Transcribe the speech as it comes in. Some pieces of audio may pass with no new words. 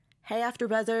Hey,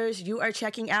 AfterBuzzers, you are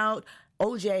checking out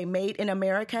OJ Made in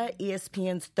America,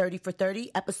 ESPN's 30 for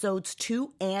 30, episodes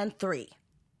 2 and 3.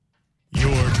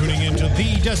 You're tuning into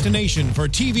the destination for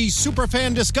TV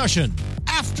superfan discussion,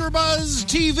 AfterBuzz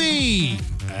TV.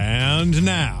 And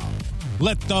now,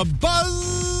 let the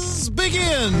buzz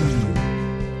begin.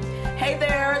 Hey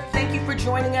there, thank you for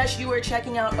joining us. You are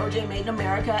checking out OJ Made in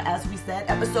America. As we said,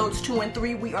 episodes 2 and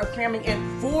 3, we are cramming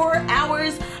in 4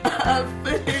 hours of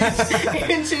footage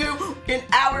into an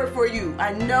hour for you.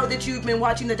 I know that you've been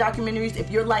watching the documentaries. If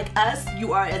you're like us,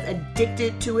 you are as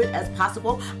addicted to it as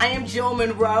possible. I am Jill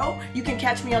Monroe. You can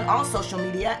catch me on all social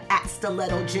media at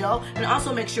Stiletto Jill. And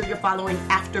also make sure you're following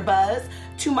AfterBuzz.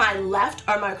 To my left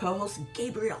are my co-hosts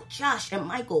Gabriel, Josh, and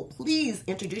Michael. Please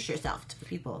introduce yourself to the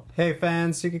people. Hey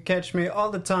fans, you can catch me all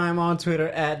the time on Twitter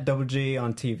at Double G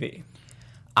on TV.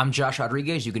 I'm Josh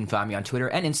Rodriguez. You can find me on Twitter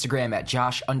and Instagram at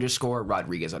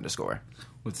Josh_Rodriguez_.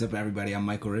 What's up, everybody? I'm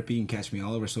Michael Rippey. You can catch me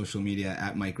all over social media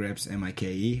at Mike Rips,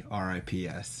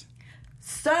 MikeRips.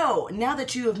 So, now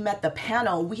that you have met the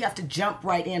panel, we have to jump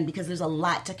right in because there's a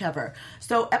lot to cover.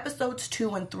 So, episodes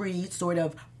 2 and 3 sort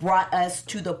of brought us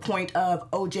to the point of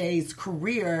OJ's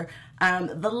career,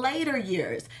 the later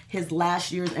years, his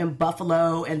last years in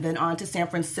Buffalo and then on to San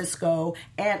Francisco,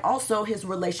 and also his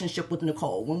relationship with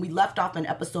Nicole. When we left off in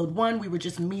episode 1, we were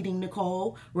just meeting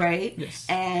Nicole, right? Yes.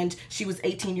 And she was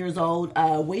 18 years old,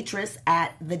 a waitress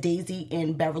at the Daisy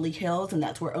in Beverly Hills, and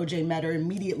that's where OJ met her,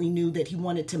 immediately knew that he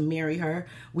wanted to marry her.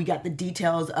 We got the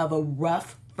details of a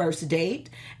rough first date,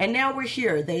 and now we're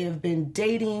here. They have been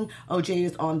dating. OJ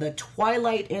is on the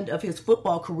twilight end of his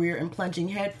football career and plunging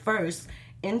headfirst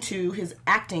into his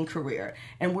acting career.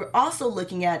 And we're also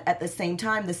looking at the same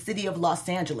time, the city of Los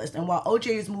Angeles. And while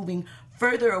OJ is moving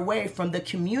further away from the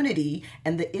community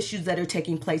and the issues that are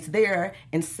taking place there,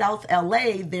 in South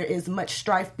LA, there is much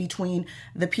strife between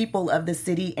the people of the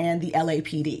city and the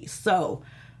LAPD. So,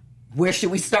 where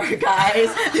should we start, guys?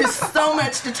 There's so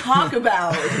much to talk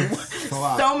about.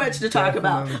 So much to talk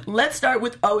about. Let's start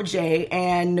with OJ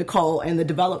and Nicole and the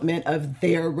development of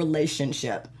their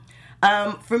relationship.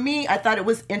 For me, I thought it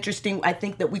was interesting. I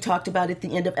think that we talked about at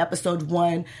the end of episode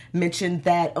 1, mentioned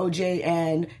that OJ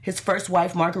and his first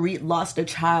wife, Marguerite, lost a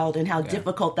child and how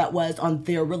difficult that was on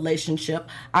their relationship.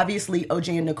 Obviously,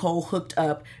 OJ and Nicole hooked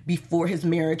up before his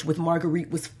marriage with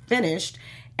Marguerite was finished.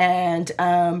 And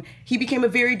he became a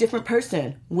very different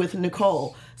person with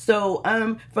Nicole. So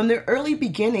from their early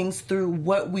beginnings through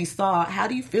what we saw, how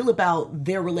do you feel about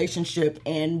their relationship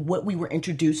and what we were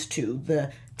introduced to,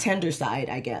 the tender side,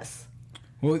 I guess?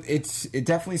 Well, it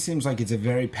definitely seems like it's a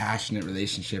very passionate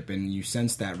relationship, and you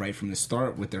sense that right from the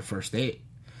start with their first date.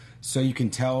 So you can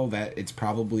tell that it's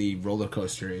probably roller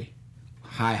coastery,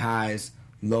 high highs,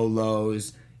 low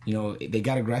lows. You know, they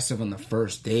got aggressive on the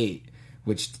first date,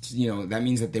 which, you know, that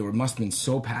means that they must have been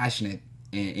so passionate,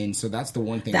 and so that's the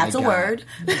one thing. That's a word.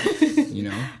 You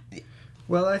know.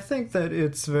 Well, I think that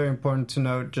it's very important to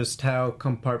note just how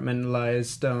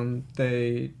compartmentalized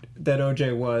that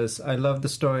OJ was. I love the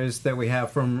stories that we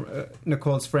have from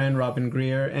Nicole's friend, Robin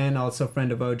Greer, and also a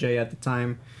friend of OJ at the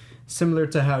time. Similar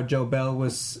to how Joe Bell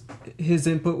his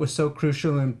input was so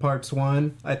crucial in parts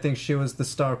 1. I think she was the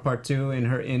star of part 2 in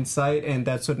her insight, and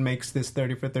that's what makes this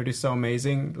 30 for 30 so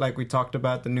amazing. Like we talked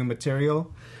about, the new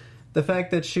material. The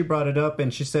fact that she brought it up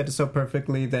and she said it so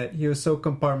perfectly, that he was so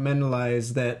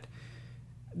compartmentalized that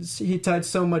he tied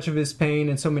so much of his pain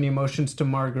and so many emotions to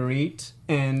Marguerite,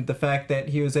 and the fact that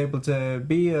he was able to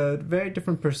be a very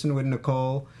different person with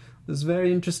Nicole was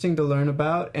very interesting to learn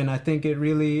about, and I think it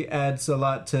really adds a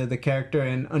lot to the character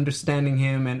and understanding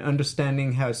him and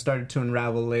understanding how it started to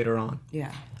unravel later on.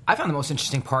 Yeah. I found the most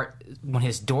interesting part when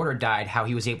his daughter died, how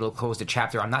he was able to close the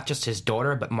chapter on not just his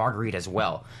daughter, but Marguerite as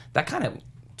well. That kind of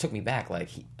took me back.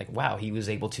 Wow, he was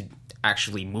able to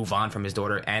actually move on from his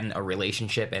daughter and a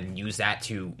relationship and use that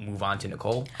to move on to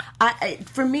Nicole.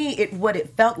 For me, what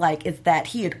it felt like is that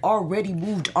he had already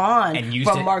moved on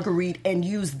from Marguerite and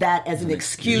used that as an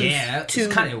excuse to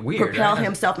kind of weird, propel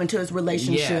himself into his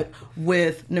relationship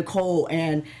with Nicole,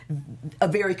 and a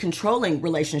very controlling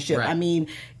relationship. Right. I mean,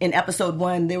 in episode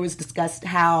 1, there was discussed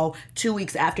how 2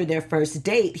 weeks after their first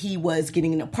date, he was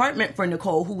getting an apartment for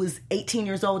Nicole, who was 18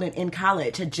 years old and in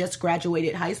college, had just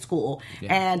graduated high school,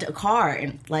 and a car,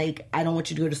 and like, I don't want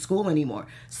you to go to school anymore.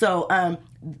 So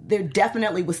there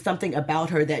definitely was something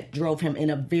about her that drove him in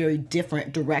a very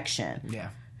different direction. Yeah.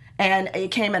 And it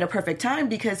came at a perfect time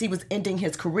because he was ending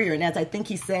his career. And as I think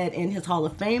he said in his Hall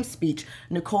of Fame speech,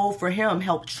 Nicole, for him,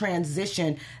 helped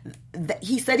transition.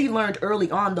 He said he learned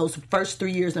early on, those first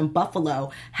 3 years in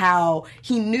Buffalo, how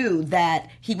he knew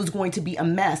that he was going to be a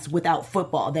mess without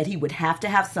football, that he would have to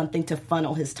have something to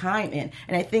funnel his time in.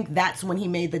 And I think that's when he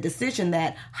made the decision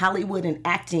that Hollywood and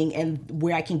acting and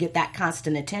where I can get that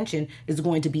constant attention is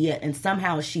going to be it. And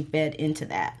somehow she fed into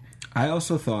that. I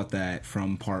also thought that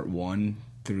from part 1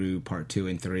 through part 2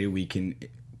 and 3, we can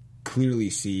clearly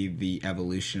see the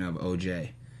evolution of OJ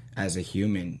as a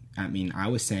human. I mean, I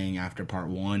was saying after part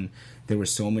 1, there were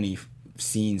so many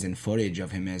scenes and footage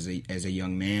of him as a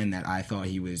young man that I thought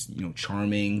he was,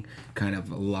 charming, kind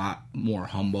of a lot more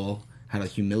humble, had a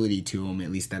humility to him,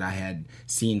 at least that I had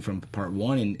seen from part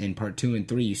 1. And in part 2 and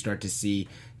 3, you start to see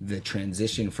the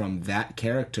transition from that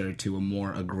character to a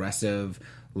more aggressive,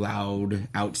 loud,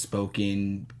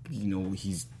 outspoken,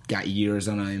 he's got years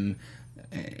on him,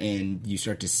 and you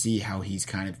start to see how he's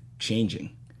kind of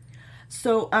changing.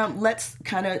 So let's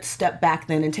kind of step back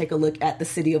then and take a look at the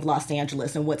city of Los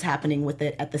Angeles and what's happening with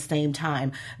it at the same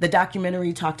time. The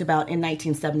documentary talked about in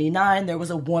 1979, there was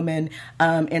a woman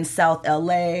in South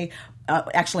LA,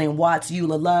 actually in Watts,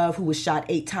 Eula Love, who was shot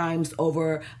 8 times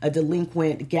over a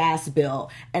delinquent gas bill.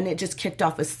 And it just kicked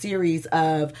off a series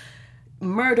of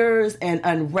murders and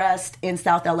unrest in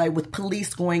South LA, with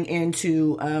police going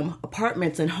into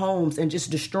apartments and homes and just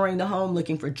destroying the home,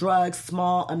 looking for drugs,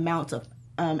 small amounts of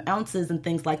ounces and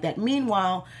things like that.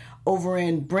 Meanwhile, over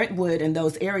in Brentwood and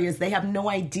those areas, they have no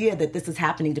idea that this is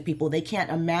happening to people. They can't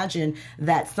imagine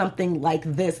that something like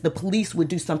this, the police would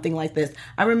do something like this.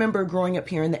 I remember growing up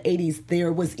here in the 80s,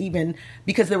 there was even,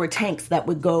 because there were tanks that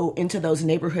would go into those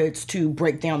neighborhoods to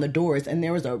break down the doors, and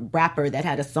there was a rapper that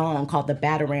had a song called The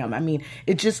Batarang. I mean,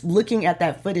 it just, looking at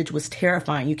that footage was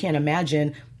terrifying. You can't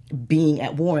imagine being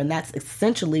at war, and that's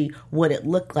essentially what it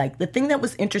looked like. The thing that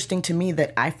was interesting to me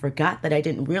that I forgot, that I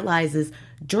didn't realize, is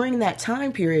during that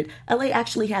time period, LA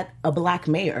actually had a black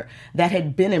mayor that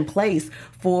had been in place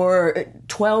for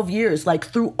 12 years, like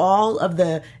through all of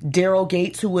the Daryl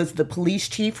Gates, who was the police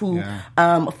chief, who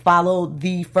followed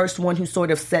the first one who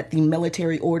sort of set the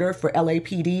military order for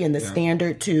LAPD and the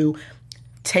standard to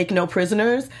take no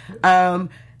prisoners.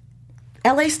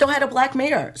 LA still had a black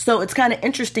mayor. So it's kind of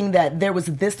interesting that there was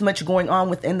this much going on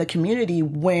within the community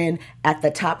when at the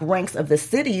top ranks of the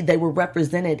city, they were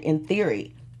represented in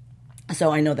theory.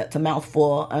 So I know that's a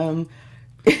mouthful.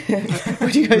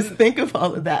 What do you guys think of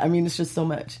all of that? I mean, it's just so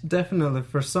much. Definitely.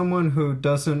 For someone who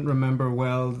doesn't remember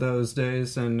well those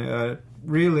days, and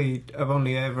really I've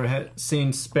only ever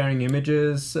seen sparing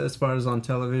images as far as on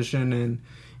television, and,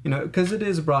 because it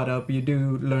is brought up, you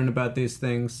do learn about these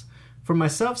things. For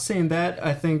myself, seeing that,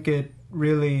 I think it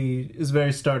really is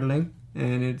very startling,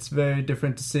 and it's very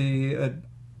different to see,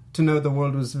 to know the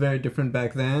world was very different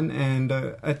back then. And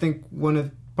I think one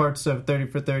of the parts of 30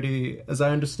 for 30, as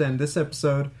I understand this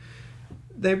episode,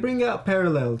 they bring out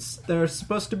parallels. There are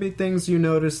supposed to be things you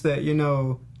notice that,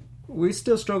 we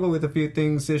still struggle with a few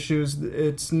things, issues.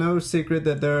 It's no secret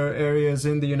that there are areas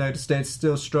in the United States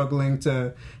still struggling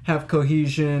to have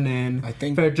cohesion and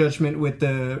fair judgment with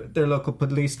their local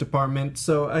police department.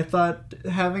 So I thought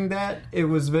having that, it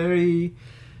was very,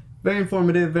 very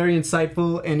informative, very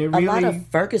insightful, and it really... A lot of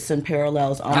Ferguson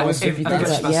parallels almost, if you think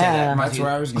about it. Yeah. That's what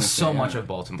I was going to say. So much of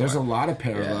Baltimore. There's a lot of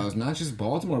parallels, not just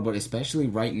Baltimore, but especially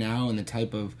right now in the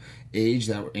type of age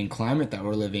and climate that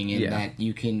we're living in, that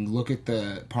you can look at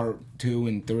the part 2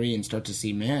 and 3 and start to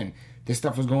see, man, this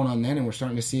stuff was going on then, and we're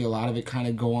starting to see a lot of it kind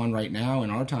of go on right now in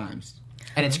our times.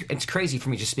 And it's crazy for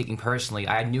me, just speaking personally.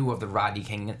 I knew of the Rodney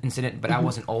King incident, but I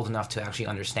wasn't old enough to actually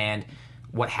understand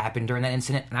what happened during that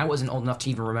incident, and I wasn't old enough to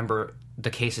even remember the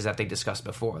cases that they discussed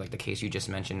before, like the case you just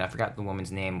mentioned. I forgot the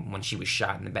woman's name when she was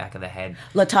shot in the back of the head.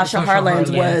 Latasha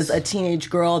Harlins was a teenage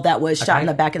girl that was shot in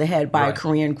the back of the head by a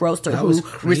Korean grocer who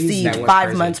received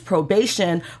 5 months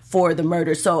probation for the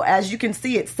murder. So as you can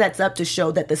see, it sets up to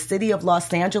show that the city of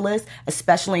Los Angeles,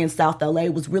 especially in South LA,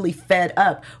 was really fed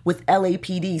up with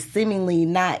LAPD seemingly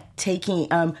not taking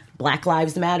Black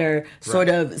Lives Matter, sort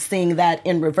of seeing that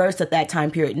in reverse at that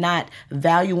time period, not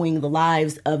valuing the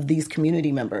lives of these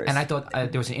community members. And I thought there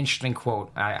was an interesting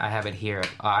quote. I have it here.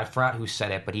 I forgot who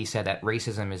said it, but he said that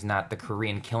racism is not the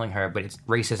Korean killing her, but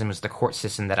racism is the court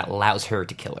system that allows her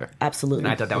to kill her. Absolutely.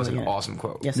 And I thought that was an awesome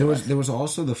quote. Yes, there was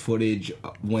also the footage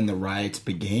when the riots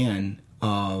began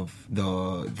of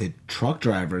the truck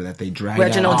driver that they dragged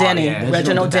Reginald out. Denny. Yeah.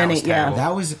 Reginald Denny,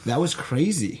 That was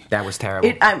crazy. That was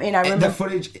terrible. I remember the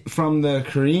footage from the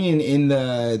Korean in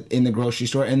the grocery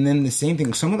store, and then the same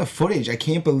thing. Some of the footage, I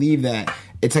can't believe that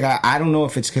it's like I don't know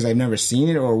if it's because I've never seen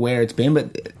it or where it's been,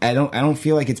 but I don't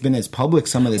feel like it's been as public,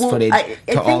 some of this footage,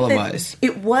 to all of us.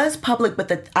 It was public, but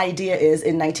the idea is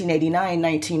in 1989,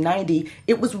 1990,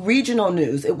 it was regional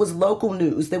news. It was local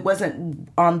news. It wasn't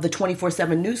on the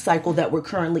 24/7 news cycle that we're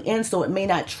currently in, so it may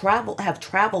not have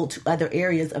traveled to other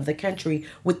areas of the country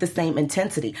with the same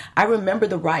intensity. I remember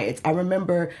the riots. I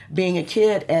remember being a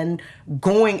kid and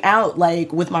going out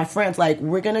like with my friends, like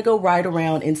we're going to go ride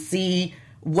around and see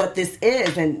what this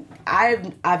is. And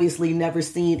I've obviously never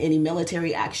seen any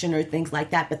military action or things like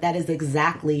that, but that is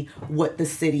exactly what the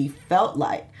city felt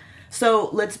like. So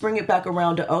let's bring it back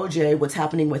around to OJ, what's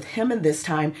happening with him in this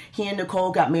time. He and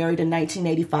Nicole got married in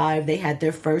 1985. They had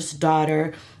their first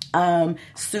daughter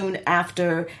soon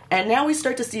after. And now we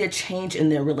start to see a change in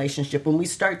their relationship. When we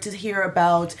start to hear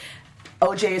about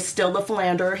OJ is still a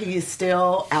philanderer. He is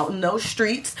still out in those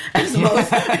streets, as most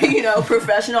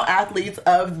professional athletes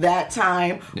of that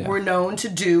time were known to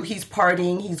do. He's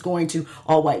partying. He's going to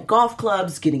all-white golf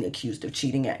clubs, getting accused of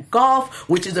cheating at golf,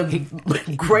 which is a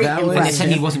great And they said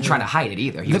he wasn't trying to hide it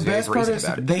either. He was very brazen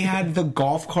about it. They had the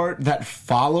golf cart that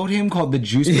followed him called the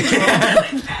Juice Patrol.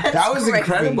 That was crazy.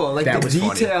 incredible. Like that the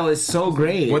detail is so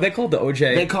great. What they called the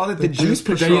OJ? They called it the Juice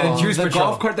Patrol. Yeah, Juice the Patrol.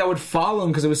 golf cart that would follow him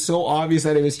because it was so obvious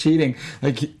that he was cheating.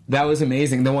 Like that was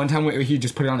amazing. The one time where he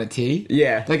just put it on a tee.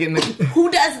 Yeah. Like in the Who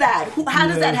does that? How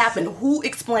does that happen? Who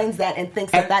explains that and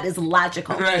thinks that is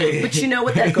logical? Right. But you know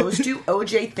what that goes to?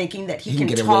 OJ thinking that he can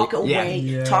get talk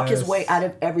away. talk his way out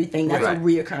of everything. That's a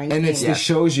reoccurring and thing. it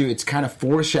shows you, it's kind of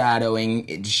foreshadowing.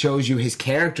 It shows you his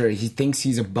character. He thinks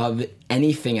he's above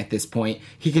anything at this point.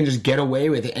 He can just get away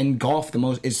with it. And golf,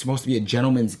 is supposed to be a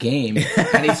gentleman's game,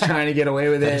 and he's trying to get away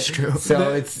with it. That's true.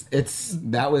 So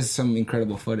that was some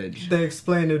incredible footage. They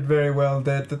explained it very well,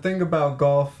 that the thing about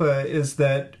golf is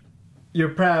that you're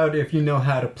proud if you know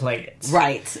how to play it.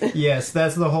 Right. Yes,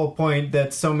 that's the whole point,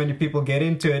 that so many people get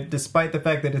into it, despite the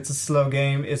fact that it's a slow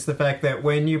game. It's the fact that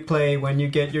when you play, when you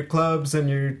get your clubs and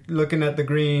you're looking at the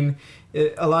green,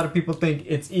 a lot of people think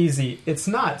it's easy. It's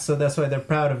not, so that's why they're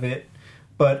proud of it.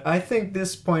 But I think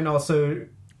this point also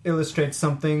illustrates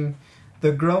something,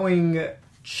 the growing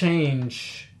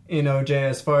change in OJ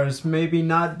as far as maybe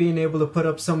not being able to put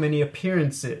up so many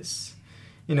appearances.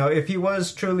 You know, if he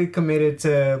was truly committed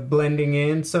to blending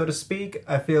in, so to speak,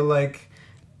 I feel like,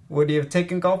 would he have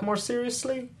taken golf more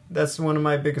seriously? That's one of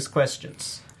my biggest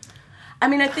questions. I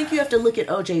mean, I think you have to look at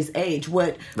OJ's age.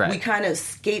 What we kind of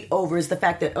skate over is the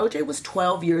fact that OJ was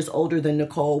 12 years older than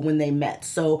Nicole when they met.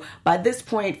 So by this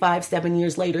point, 5-7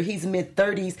 years later, he's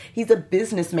mid-30s. He's a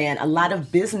businessman. A lot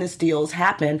of business deals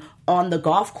happen on the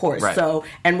golf course. Right. So,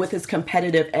 and with his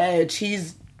competitive edge,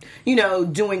 he's,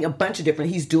 doing a bunch of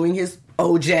different, he's doing his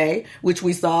OJ, which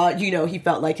we saw, he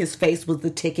felt like his face was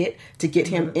the ticket to get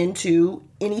him into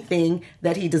anything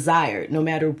that he desired, no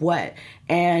matter what.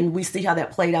 And we see how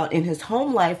that played out in his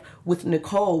home life with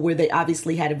Nicole, where they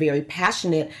obviously had a very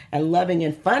passionate and loving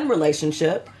and fun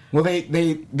relationship. Well, they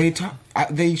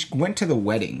went to the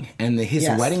wedding, and his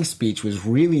wedding speech was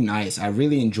really nice. I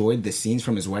really enjoyed the scenes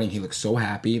from his wedding. He looked so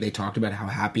happy. They talked about how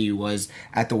happy he was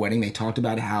at the wedding. They talked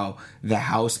about how the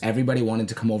house, everybody wanted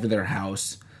to come over their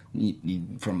house.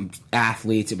 From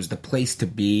athletes, it was the place to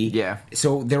be. Yeah.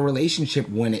 So their relationship,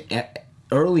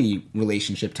 early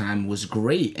relationship time, was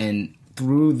great, and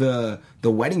through the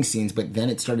wedding scenes, but then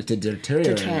it started to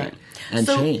deteriorate and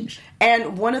change.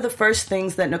 And one of the first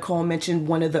things that Nicole mentioned,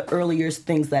 one of the earliest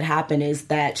things that happened, is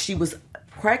that she was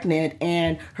pregnant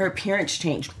and her appearance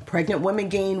changed. Pregnant women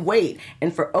gain weight,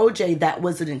 and for OJ that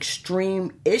was an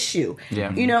extreme issue. Yeah.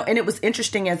 And it was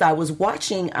interesting as I was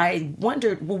watching, I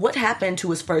wondered, well, what happened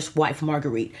to his first wife,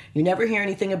 Marguerite? You never hear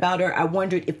anything about her. I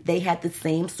wondered if they had the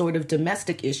same sort of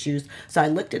domestic issues. So I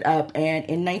looked it up, and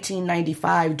in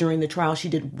 1995 during the trial she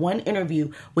did one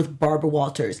interview with Barbara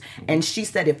Walters, and she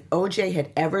said if OJ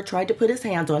had ever tried to put his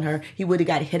hands on her, he would have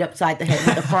got hit upside the head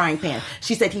with a frying pan.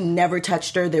 She said he never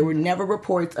touched her. There were never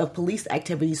reports of police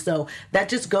activity. So that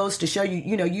just goes to show you,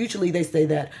 usually they say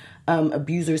that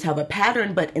abusers have a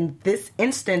pattern, but in this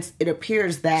instance, it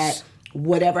appears that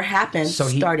whatever happened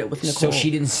started with Nicole. So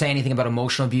she didn't say anything about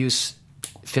emotional abuse,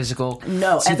 physical?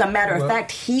 No, as a matter of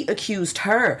fact, he accused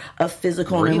her of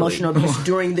physical and emotional abuse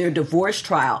during their divorce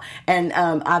trial. And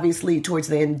obviously, towards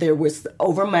the end, there was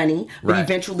over money, but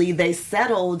eventually they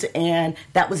settled, and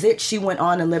that was it. She went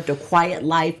on and lived a quiet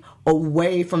life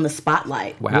away from the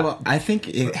spotlight. Wow. Well, I think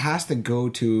it has to go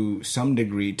to some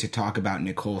degree to talk about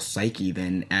Nicole's psyche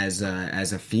then as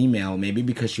a female, maybe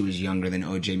because she was younger than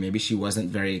OJ, maybe she wasn't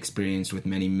very experienced with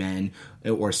many men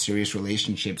or serious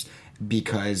relationships.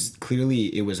 because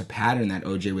clearly it was a pattern that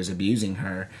OJ was abusing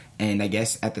her. And I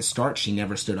guess at the start, she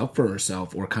never stood up for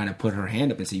herself or kind of put her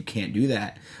hand up and said, you can't do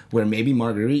that. Where maybe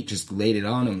Marguerite just laid it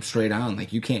on him straight on,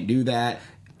 like, you can't do that.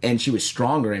 And she was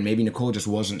stronger, and maybe Nicole just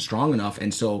wasn't strong enough.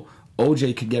 And so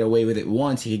OJ could get away with it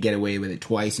once, he could get away with it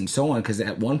twice, and so on. Because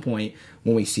at one point,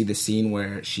 when we see the scene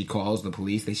where she calls the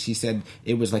police, she said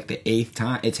it was like the 8th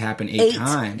time. It's happened 8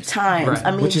 times. Right.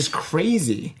 I mean, which is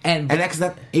crazy. And that's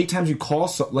that 8 times you call,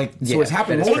 so it's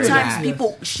happened more 8 than times that.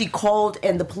 people she called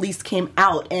and the police came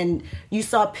out, and you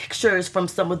saw pictures from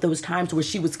some of those times where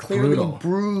she was clearly Brutal.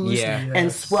 bruised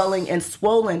and swelling and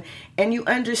swollen. And you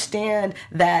understand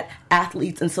that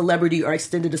athletes and celebrity are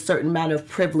extended a certain amount of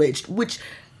privilege, which,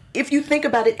 if you think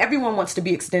about it, everyone wants to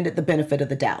be extended the benefit of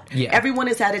the doubt. Yeah. Everyone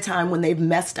has had a time when they've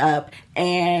messed up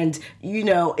and,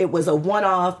 it was a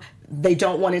one-off. They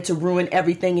don't want it to ruin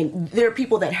everything. And there are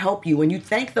people that help you, and you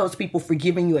thank those people for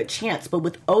giving you a chance. But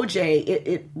with OJ,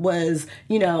 it was,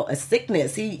 a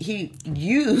sickness. He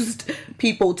used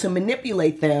people to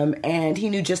manipulate them, and he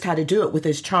knew just how to do it with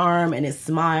his charm and his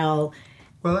smile.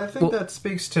 Well, I think that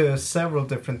speaks to several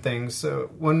different things. So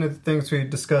one of the things we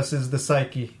discuss is the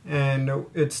psyche, and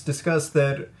it's discussed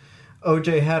that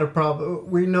OJ had a problem.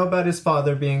 We know about his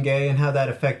father being gay and how that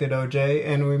affected OJ,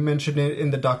 and we mentioned it in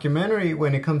the documentary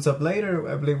when it comes up later,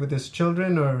 I believe with his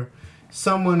children or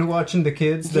someone watching the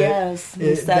kids. Yes,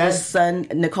 his son,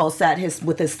 Nicole sat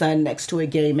with his son next to a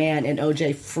gay man, and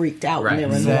OJ freaked out when they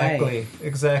were away.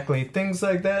 Exactly. Things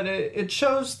like that. It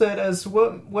shows that as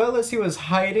well as he was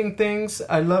hiding things,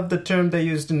 I love the term they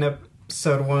used in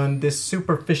episode 1, this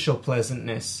superficial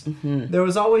pleasantness. Mm-hmm. There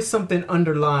was always something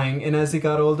underlying, and as he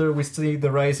got older, we see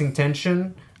the rising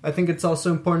tension. I think it's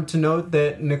also important to note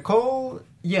that Nicole,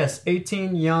 yes,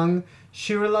 18, young,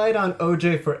 she relied on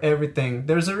OJ for everything.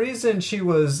 There's a reason she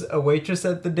was a waitress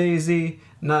at the Daisy,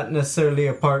 not necessarily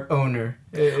a part owner.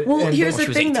 Well, here's the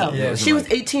thing, though. Yeah, she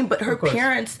was 18, but her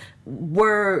parents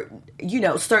were,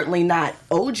 certainly not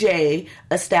OJ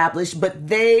established, but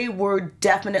they were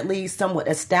definitely somewhat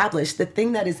established. The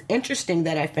thing that is interesting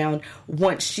that I found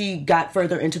once she got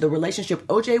further into the relationship,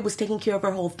 OJ was taking care of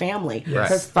her whole family. Yes.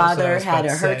 Her father had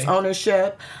a Hertz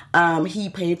ownership. He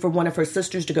paid for one of her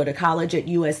sisters to go to college at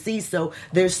USC. So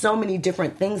there's so many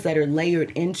different things that are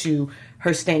layered into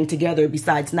her staying together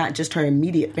besides not just her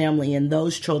immediate family and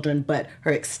those children, but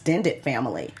her extended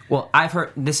family. Well, I've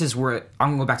heard, this is where, I'm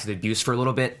going to go back to the abuse for a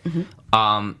little bit.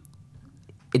 Mm-hmm.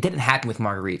 It didn't happen with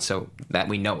Marguerite, so that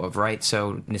we know of, right?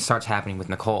 So it starts happening with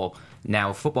Nicole.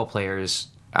 Now, football players,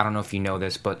 I don't know if you know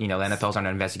this, but, the NFL's under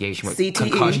investigation with CTE.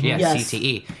 Concussion. Yeah, yes.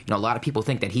 CTE. A lot of people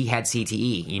think that he had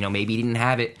CTE. Maybe he didn't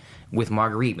have it with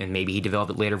Marguerite, and maybe he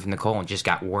developed it later with Nicole and just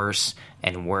got worse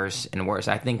and worse and worse.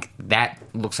 I think that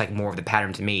looks like more of the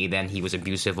pattern to me than he was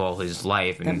abusive all his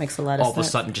life. And that makes a lot of sense. All of a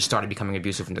sudden just started becoming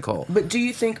abusive with Nicole. But do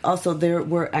you think also there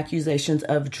were accusations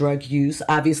of drug use?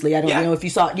 Obviously, I don't know if you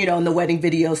saw, in the wedding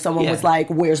video, someone was like,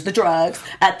 where's the drugs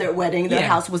at their wedding? Their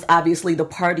house was obviously the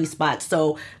party spot.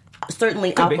 So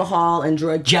certainly alcohol and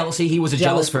drug jealousy. He was a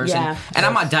jealous person, and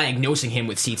I'm not diagnosing him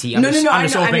with CT. I'm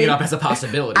just opening it up as a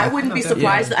possibility. I wouldn't be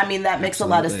surprised. I mean, that makes a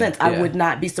lot of sense. I would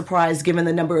not be surprised given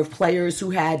the number of players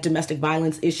who had domestic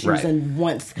violence issues, and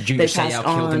once Junior they passed Seau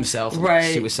on, killed himself,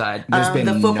 suicide. There's been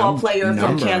the football player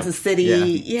from Kansas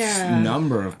City,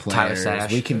 number of players. Tyler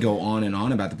Sash. We could go on and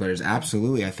on about the players.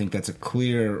 Absolutely, I think that's a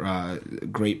clear,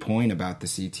 great point about the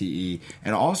CTE,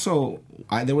 and also.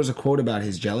 There was a quote about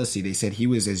his jealousy. They said he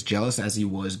was as jealous as he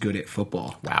was good at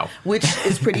football. Wow. Which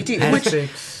is pretty deep.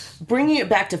 Bringing it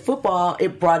back to football,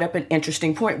 it brought up an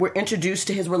interesting point. We're introduced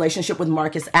to his relationship with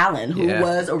Marcus Allen, who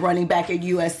was a running back at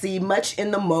USC, much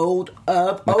in the mode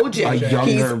of OJ.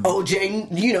 He's OJ,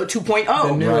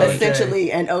 2.0, essentially.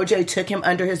 OJ. And OJ took him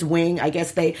under his wing. I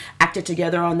guess they acted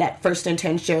together on that First and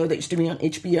 10 show that used to be on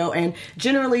HBO, and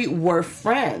generally were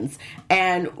friends.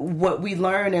 And what we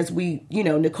learn as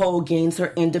Nicole gains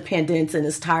her independence and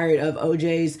is tired of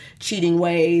OJ's cheating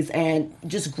ways and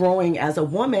just growing as a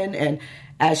woman, and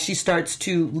as she starts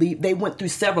to leave, they went through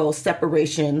several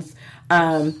separations.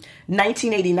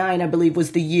 1989, I believe,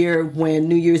 was the year when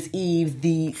New Year's Eve,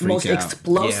 the most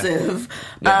explosive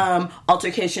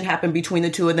altercation happened between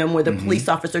the two of them, where the police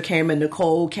officer came and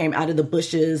Nicole came out of the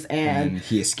bushes and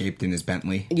he escaped in his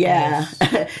Bentley. Yeah,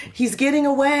 he's getting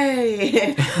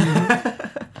away.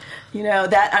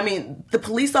 The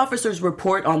police officer's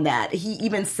report on that, he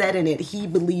even said in it, he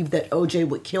believed that OJ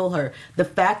would kill her. The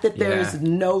fact that there's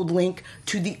no link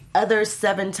to the other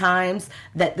 7 times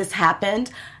that this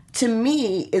happened, to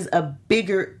me, is a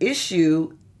bigger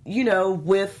issue,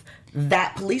 with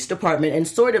that police department, and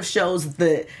sort of shows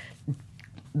the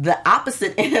the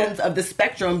opposite ends of the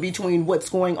spectrum between what's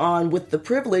going on with the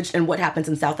privilege and what happens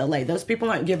in South LA. Those people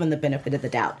aren't given the benefit of the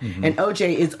doubt. And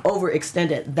OJ is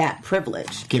overextended that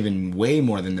privilege. Given way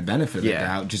more than the benefit of the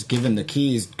doubt. Just given the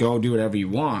keys, go do whatever you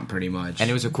want, pretty much. And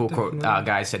it was a cool quote.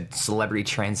 Guy said, "Celebrity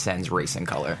transcends race and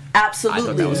color." Absolutely. I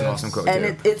thought that was an awesome quote,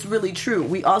 and too. it's really true.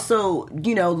 We also,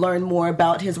 learn more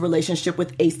about his relationship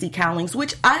with AC Cowlings,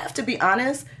 which I have to be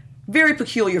honest, very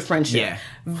peculiar friendship. Yeah.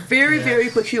 Very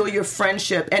peculiar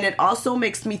friendship. And it also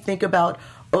makes me think about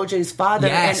OJ's father.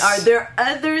 Yes. And are there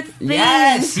other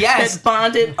things that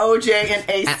bonded OJ and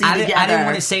AC together? I didn't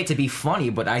want to say it to be funny,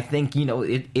 but I think,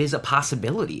 it is a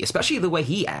possibility, especially the way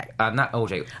he acts. Not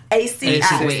OJ. AC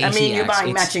acts. the way I AC mean, you're acts.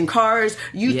 buying matching cars.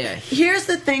 Here's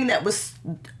the thing that was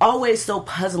always so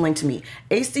puzzling to me.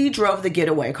 AC drove the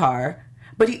getaway car,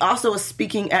 but he also is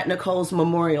speaking at Nicole's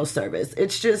memorial service.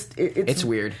 It's just... It's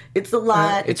weird. It's a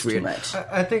lot. It's It's weird. too much.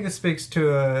 I think it speaks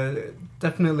to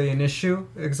definitely an issue.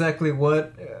 Exactly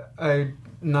what I'm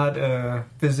not a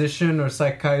physician or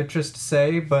psychiatrist to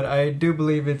say, but I do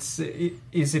believe it's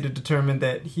easy to determine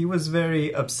that he was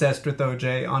very obsessed with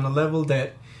OJ on a level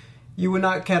that you would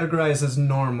not categorize as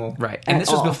normal. Right. And At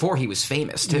this was all. before he was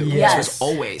famous, too. Yes. This was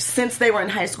always. Since they were in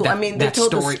high school. That- I mean, they that told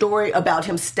story- the story about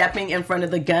him stepping in front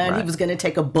of the gun. He Right. was going to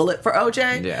take a bullet for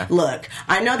OJ. Yeah. Look,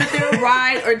 I know that they're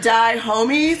ride or die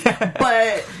homies,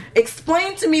 but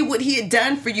explain to me what he had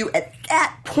done for you at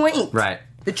that point. Right.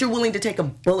 That you're willing to take a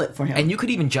bullet for him. And you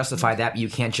could even justify that, but you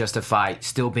can't justify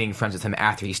still being friends with him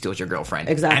after he steals your girlfriend.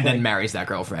 Exactly. And then marries that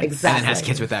girlfriend. And Exactly. then has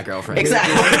kids with that girlfriend.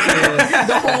 Exactly.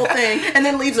 The whole thing. And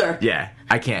then leaves her. Yeah.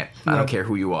 I can't. I don't care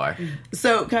who you are.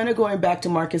 So, kind of going back to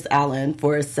Marcus Allen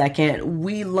for a second,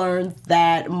 we learned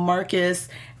that Marcus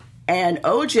and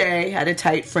OJ had a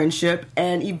tight friendship,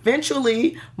 and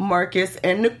eventually Marcus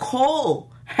and Nicole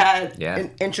had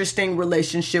an interesting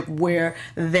relationship where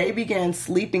they began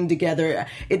sleeping together.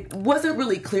 It wasn't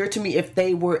really clear to me if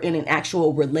they were in an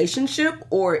actual relationship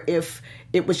or if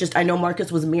it was just, I know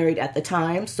Marcus was married at the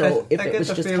time, so if I it get was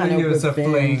the just feeling kind it was of a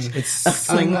revenge. fling. It's A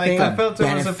fling unlike thing. a I felt it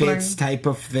was a benefits fling. type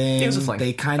of thing. It was a fling.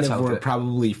 They kind That's how of it were fit.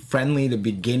 probably friendly to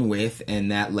begin with,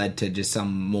 and that led to just some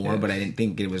more, but I didn't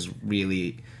think it was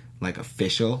really,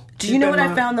 official. Do you know what I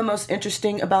mind- found the most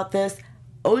interesting about this?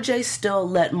 OJ still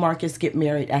let Marcus get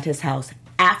married at his house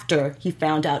after he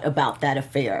found out about that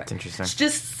affair. That's interesting. It's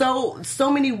just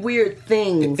so many weird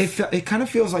things. It kind of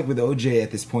feels like with OJ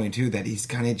at this point, too, that he's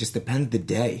kind of just depends the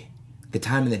day. The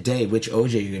time of the day, which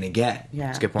OJ you're going to get. Yeah.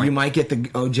 That's a good point. You might get the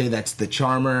OJ that's the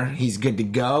charmer, he's good to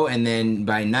go, and then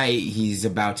by night he's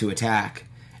about to attack.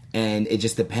 And it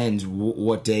just depends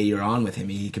what day you're on with him.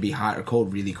 He could be hot or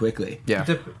cold really quickly. Yeah.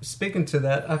 Speaking to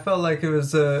that, I felt like it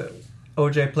was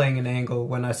OJ playing an angle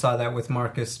when I saw that with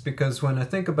Marcus, because when I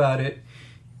think about it,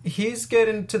 he's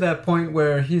getting to that point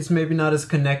where he's maybe not as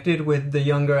connected with the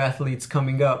younger athletes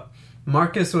coming up.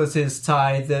 Marcus was his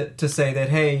tie to say that,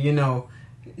 hey,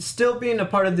 still being a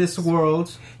part of this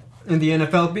world in the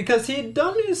NFL, because he'd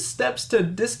done his steps to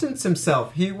distance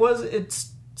himself.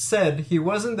 It's said he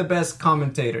wasn't the best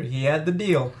commentator. He had the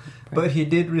deal, but he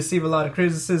did receive a lot of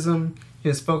criticism. He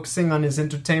was focusing on his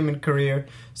entertainment career.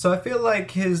 So I feel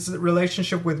like his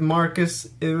relationship with Marcus,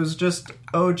 it was just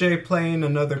OJ playing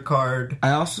another card. I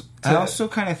also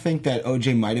kind of think that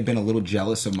OJ might have been a little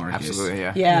jealous of Marcus. Absolutely,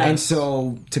 yeah. Yeah. And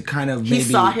so to kind of he maybe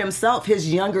saw himself,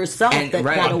 his younger self, And- that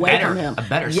right, got away better- from him. a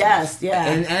better yes, self. yeah.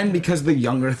 and because the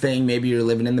younger thing, maybe you're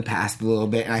living in the past a little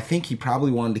bit, and I think he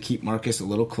probably wanted to keep Marcus a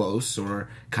little close, or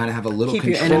kind of have a little Keep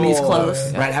your control, enemies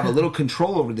close. right? Have a little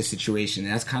control over the situation.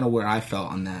 And that's kind of where I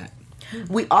felt on that.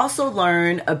 We also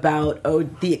learn about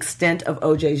the extent of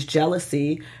OJ's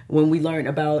jealousy when we learn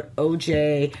about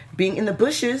OJ being in the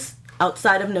bushes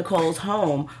outside of Nicole's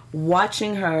home,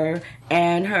 watching her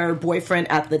and her boyfriend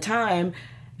at the time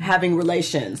having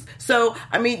relations. So,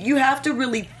 I mean, you have to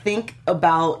really think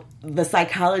about the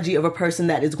psychology of a person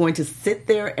that is going to sit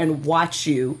there and watch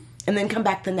you and then come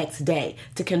back the next day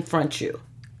to confront you.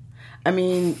 I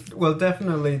mean... Well,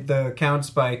 definitely the accounts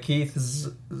by Keith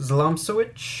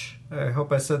Zlomsowicz. I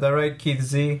hope I said that right, Keith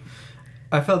Z.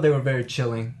 I felt they were very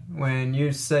chilling. When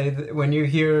you when you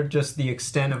hear just the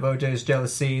extent of OJ's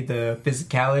jealousy, the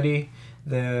physicality,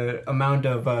 the amount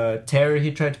of terror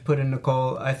he tried to put in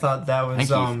Nicole, I thought that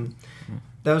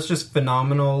was just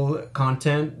phenomenal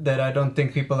content that I don't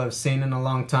think people have seen in a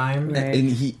long time. Right. And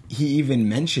he even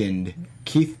mentioned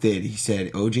Keith did, he said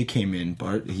OJ came in,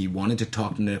 but he wanted to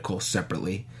talk to Nicole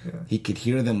separately. Yeah. He could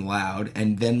hear them loud,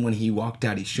 and then when he walked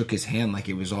out, he shook his hand like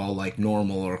it was all like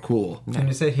normal or cool. And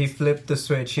you said he flipped the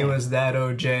switch. He was that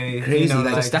OJ. Crazy.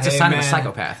 That's a sign of a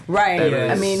psychopath. Right.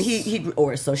 Yes. I mean, he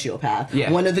or a sociopath. Yeah.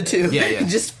 One of the two. Yeah.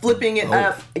 Just flipping it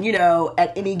up,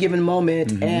 at any given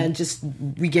moment and just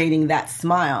regaining that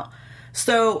smile.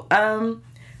 So,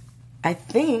 I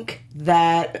think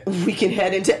that we can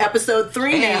head into episode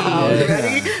 3 now. Yeah.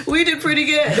 Ready? We did pretty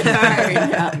good. All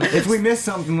right. If we missed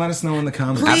something, let us know in the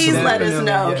comments. Please Absolutely. let us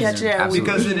know. Yes. Catch it out.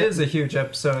 Because it is a huge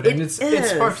episode, and it is.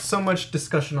 sparked so much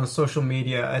discussion on social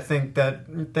media. I think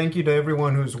that thank you to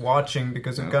everyone who's watching,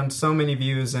 because we've gotten so many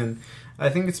views, and I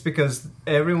think it's because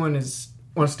everyone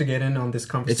wants to get in on this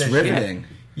conversation. It's riveting.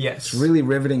 Yes. It's really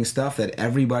riveting stuff that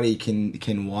everybody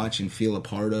can watch and feel a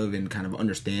part of and kind of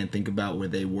understand, think about where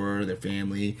they were, their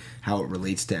family, how it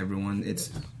relates to everyone.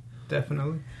 It's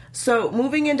definitely. So,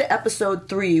 moving into episode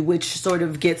 3, which sort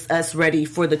of gets us ready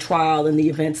for the trial and the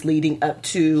events leading up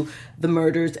to the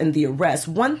murders and the arrest.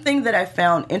 One thing that I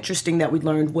found interesting that we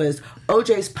learned was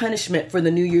OJ's punishment for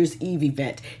the New Year's Eve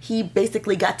event. He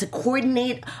basically got to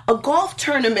coordinate a golf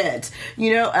tournament,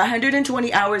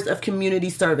 120 hours of community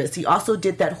service. He also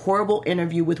did that horrible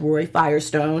interview with Roy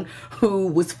Firestone, who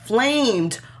was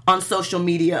flamed on social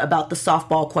media about the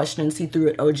softball questions he threw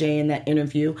at OJ in that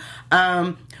interview,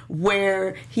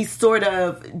 where he sort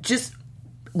of just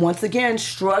once again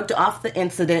shrugged off the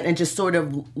incident and just sort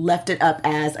of left it up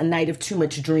as a night of too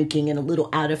much drinking and a little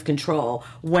out of control,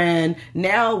 when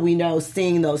now we know,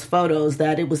 seeing those photos,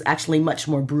 that it was actually much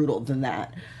more brutal than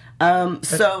that. I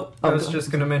was just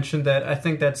going to mention that I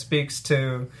think that speaks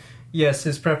to, yes,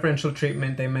 his preferential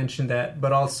treatment, they mentioned that,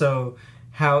 but also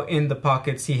how in the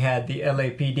pockets he had the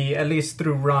LAPD, at least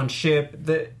through Ron Shipp.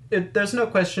 There's no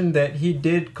question that he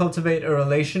did cultivate a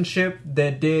relationship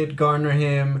that did garner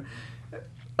him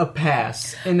a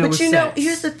pass in a sense.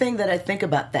 Here's the thing that I think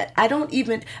about that.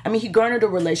 He garnered a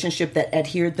relationship that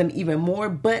adhered them even more,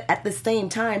 but at the same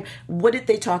time, what did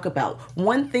they talk about?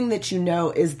 One thing that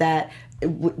is that,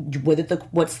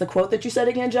 what's the quote that you said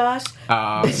again, Josh?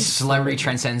 Celebrity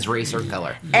transcends race or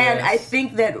color. And I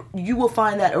think that you will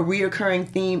find that a reoccurring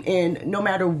theme in no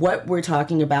matter what we're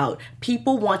talking about,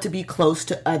 people want to be close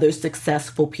to other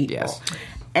successful people. Yes.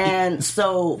 And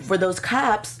so for those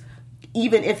cops,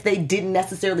 even if they didn't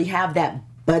necessarily have that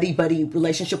buddy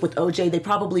relationship with OJ, they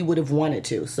probably would have wanted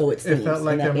to. So it felt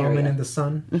like a moment in the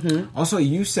sun. Mm-hmm. Also,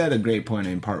 you said a great point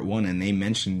in part 1, and he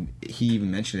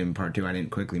even mentioned it in part 2. I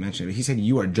didn't quickly mention it, but he said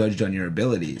you are judged on your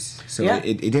abilities. So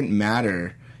it didn't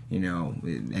matter,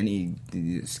 any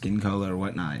skin color or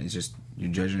whatnot. It's just you're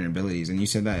judging your abilities. And you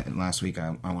said that last week.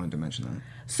 I wanted to mention that.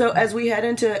 So as we head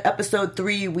into episode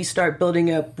 3, we start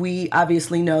building up. We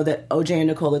obviously know that OJ and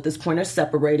Nicole at this point are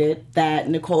separated, that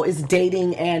Nicole is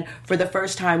dating and for the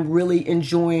first time really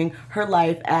enjoying her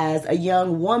life as a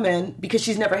young woman, because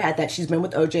she's never had that. She's been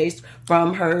with OJ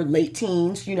from her late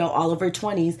teens, all of her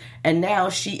 20s, and now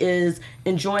she is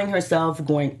enjoying herself,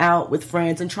 going out with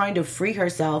friends and trying to free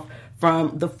herself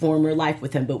from the former life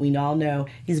with him. But we all know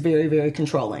he's very, very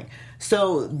controlling.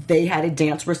 So they had a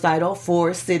dance recital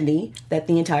for Sydney that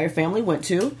the entire family went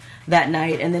to that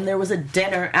night. And then there was a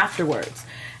dinner afterwards.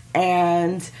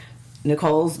 And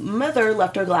Nicole's mother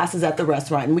left her glasses at the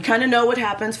restaurant. And we kind of know what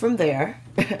happens from there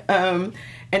and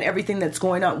everything that's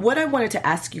going on. What I wanted to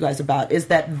ask you guys about is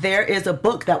that there is a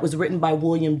book that was written by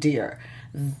William Deere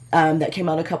that came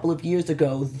out a couple of years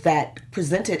ago that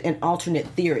presented an alternate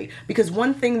theory. Because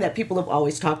one thing that people have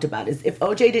always talked about is if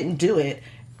OJ didn't do it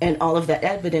and all of that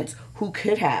evidence, who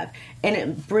could have? And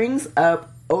it brings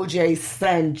up OJ's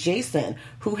son, Jason,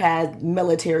 who had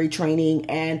military training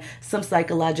and some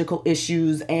psychological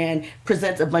issues, and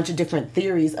presents a bunch of different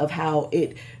theories of how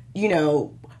it,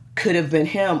 could have been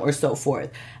him or so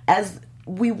forth. As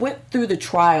we went through the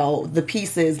trial, the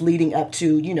pieces leading up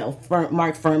to,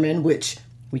 Mark Fuhrman, which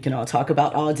we can all talk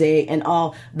about all day, and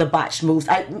all the botched moves.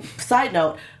 Side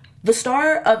note, the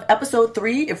star of episode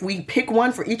 3, if we pick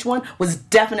one for each one, was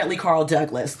definitely Carl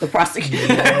Douglas, the prosecutor,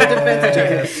 the defense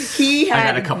attorney. He had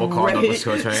I got a couple Carl Douglas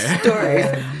quotes right here. Stories.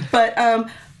 But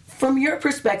from your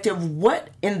perspective, what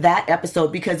in that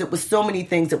episode, because it was so many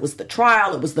things, it was the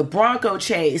trial, it was the Bronco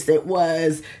chase, it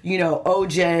was,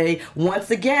 OJ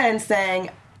once again saying,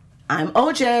 I'm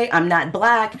OJ, I'm not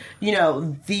black,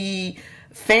 the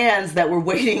fans that were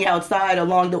waiting outside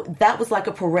that was like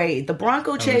a parade. The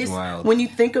Bronco chase, when you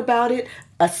think about it,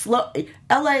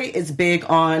 LA is big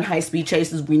on high-speed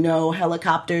chases. We know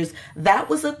helicopters. That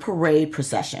was a parade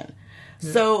procession.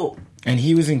 Yeah. So And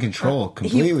he was in control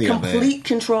completely of it. Complete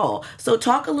control. So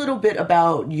talk a little bit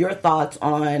about your thoughts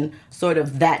on sort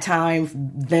of that time,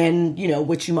 then,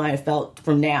 what you might have felt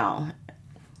from now.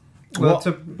 Well,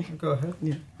 go ahead.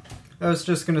 Yeah. I was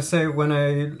just going to say, when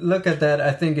I look at that,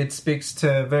 I think it speaks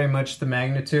to very much the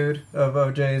magnitude of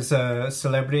OJ's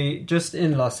celebrity just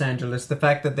in Los Angeles. The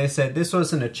fact that they said this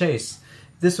wasn't a chase.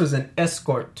 This was an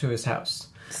escort to his house.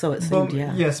 So it seemed,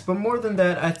 yeah. Yes, but more than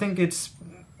that, I think it's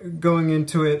going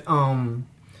into it.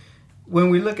 When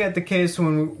we look at the case,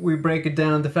 when we break it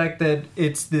down, the fact that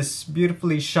it's this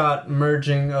beautifully shot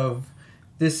merging of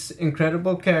this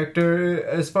incredible character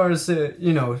as far as,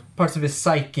 parts of his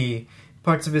psyche,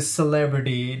 parts of his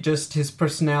celebrity, just his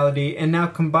personality, and now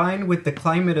combined with the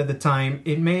climate of the time,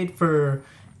 it made for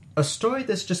a story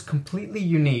that's just completely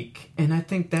unique. And I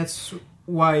think that's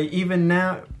why even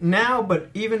now, but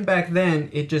even back then,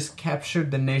 it just captured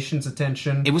the nation's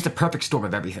attention. It was the perfect storm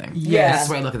of everything. Yeah. That's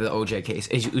why I look at the OJ case.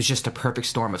 It was just a perfect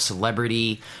storm of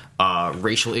celebrity,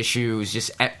 racial issues, just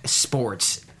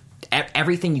sports,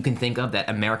 everything you can think of that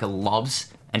America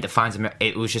loves and defines America.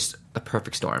 It was just the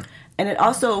perfect storm. And it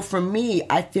also, for me,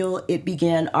 I feel it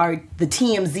began the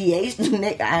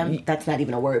TMZ-ation, that's not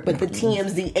even a word, but the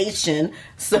TMZ-ation,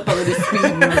 so to speak,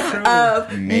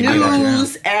 of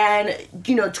news and,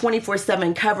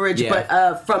 24/7 coverage,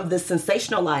 but from the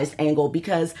sensationalized angle,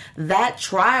 because that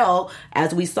trial,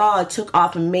 as we saw, took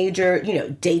off major,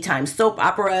 daytime soap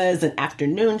operas and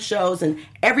afternoon shows, and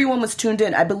everyone was tuned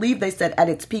in. I believe they said at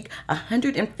its peak,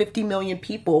 150 million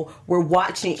people were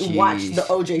watched the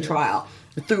OJ trial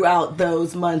throughout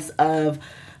those months of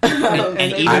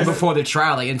and even before the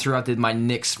trial, I interrupted my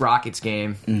Knicks Rockets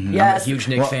game. Mm-hmm. Yes, I'm a huge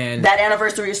Knicks fan. That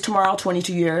anniversary is tomorrow,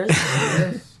 22 years.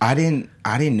 I didn't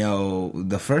know.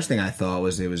 The first thing I thought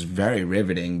was it was very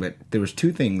riveting, but there was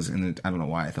two things, and I don't know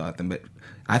why I thought them, but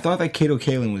I thought that Kato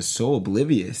Kaelin was so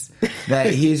oblivious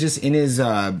that he was just in his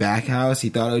back house. He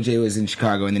thought OJ was in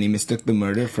Chicago, and then he mistook the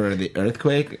murder for the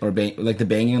earthquake or the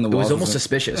banging on the wall. It was almost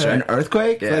suspicious, right? An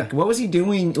earthquake? Yeah. Like, what was he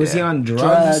doing? Was he on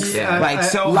drugs? Yeah. Like,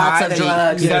 so lots high of that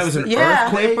drugs. he thought it was an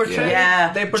earthquake? They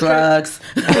portrayed drugs.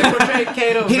 They portrayed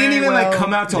Kato He didn't very even well.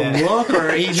 come out to look,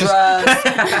 or he just Drugs.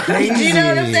 crazy. Do you know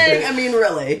what I'm saying? I mean,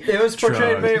 really. It was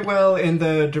portrayed very well in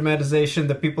the dramatization,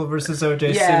 The People versus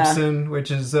O.J. Simpson,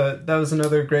 which is that was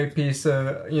another great piece,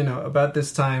 about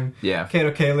this time. Yeah,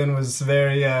 Kato Kaelin was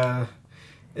very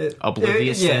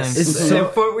oblivious.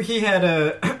 He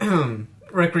had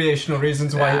recreational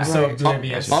reasons why he was so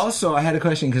oblivious. Also, I had a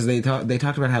question because they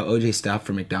talked about how OJ stopped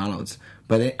for McDonald's,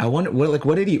 but I wonder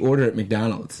what did he order at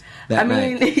McDonald's that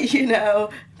night?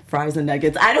 Fries and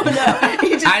nuggets. I don't know.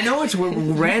 I know it's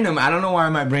random. I don't know why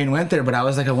my brain went there, but I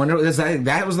was like, I wonder.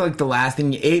 That was like the last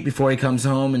thing he ate before he comes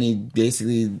home and he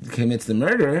basically commits the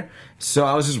murder. So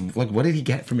I was just like, what did he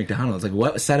get from McDonald's? Like,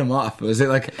 what set him off? Was it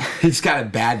like he just got a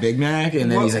bad Big Mac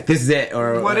and then he's like, this is it?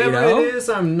 Or whatever it is,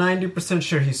 I'm 90%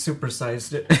 sure he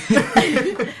supersized it.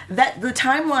 That the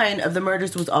timeline of the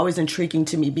murders was always intriguing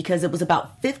to me because it was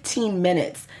about 15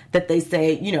 minutes that they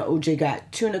say, OJ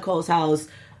got to Nicole's house.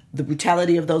 The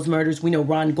brutality of those murders. We know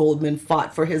Ron Goldman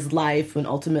fought for his life and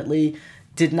ultimately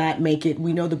did not make it.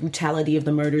 We know the brutality of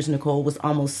the murders. Nicole was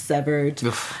almost severed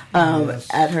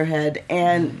at her head.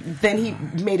 And then he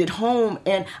made it home.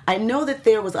 And I know that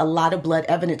there was a lot of blood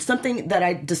evidence. Something that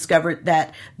I discovered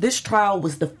that this trial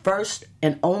was the first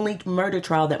and only murder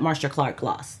trial that Marcia Clark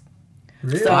lost.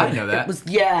 Really? So I didn't know that. It was,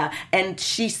 and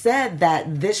she said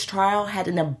that this trial had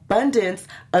an abundance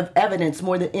of evidence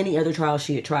more than any other trial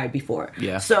she had tried before.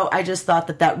 Yeah. So I just thought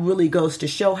that really goes to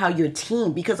show how your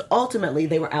team, because ultimately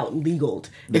they were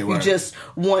out-legaled if you just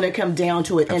want to come down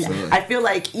to it. Absolutely. And I feel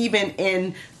like even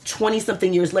in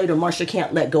 20-something years later, Marcia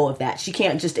can't let go of that. She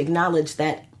can't just acknowledge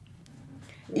that.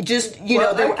 Just, they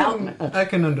were out. I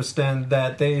can understand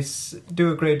that. They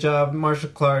do a great job. Marcia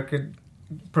Clark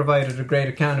provided a great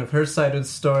account of her side of the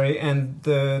story, and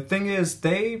the thing is,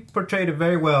 they portrayed it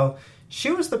very well.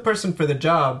 She was the person for the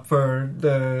job for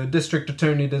the district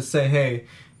attorney to say, hey,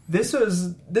 this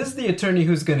is the attorney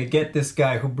who's going to get this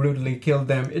guy who brutally killed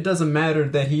them. It doesn't matter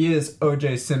that he is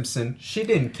O.J. Simpson. She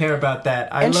didn't care about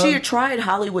that. She had tried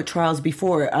Hollywood trials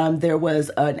before. There was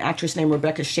an actress named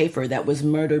Rebecca Schaefer that was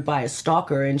murdered by a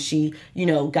stalker, and she,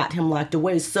 got him locked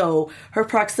away. So her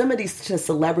proximity to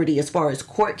celebrity as far as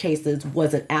court cases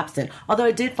wasn't absent. Although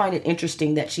I did find it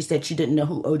interesting that she said she didn't know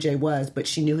who O.J. was, but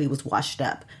she knew he was washed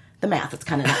up. The math is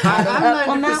kind of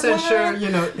I'm 90% sure,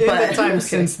 in the time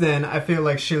since then, I feel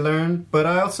like she learned. But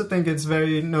I also think it's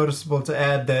very noticeable to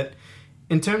add that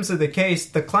in terms of the case,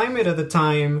 the climate of the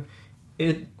time,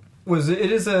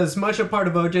 it is as much a part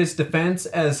of OJ's defense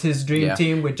as his dream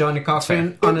team with Johnny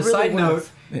Cochran. Fair. On a It really side was.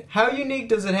 note, how unique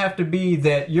does it have to be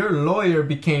that your lawyer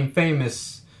became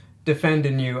famous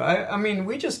defending you? I mean,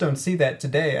 we just don't see that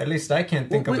today. At least I can't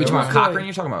think of Which it. one? Cochran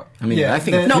you're talking about? I mean, Yeah, I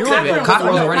think no, No, Cochran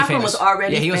was already Cochran famous. was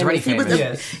already Yeah, he was already famous.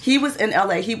 famous. He was in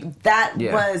LA. That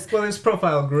Yeah. was. Well, his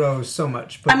profile grows so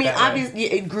much. put I mean, that way. obviously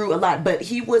it grew a lot, but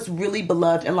he was really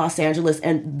beloved in Los Angeles,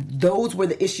 and those were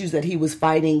the issues that he was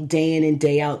fighting day in and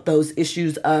day out. Those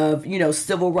issues of,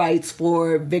 civil rights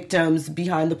for victims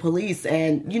behind the police,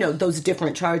 and those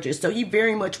different charges. So he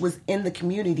very much was in the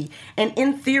community, and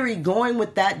in theory, going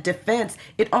with that defense,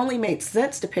 it only made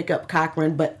sense to pick up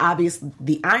Cochran. But obviously,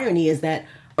 the irony is that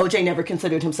OJ never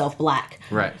considered himself black.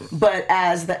 Right. But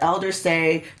as the elders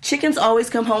say, chickens always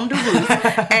come home to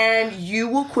roost, and you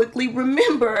will quickly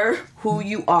remember who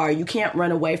you are. You can't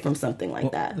run away from something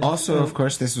like that. Also, of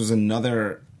course, this was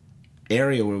another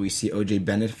area where we see OJ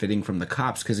benefiting from the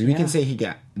cops, because we can say he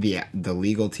got the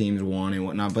legal teams won and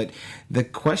whatnot, but the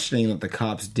questioning that the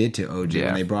cops did to OJ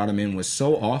when they brought him in was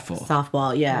so awful.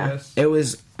 Softball, yeah. Yes. It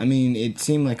was, I mean, it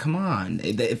seemed like, come on,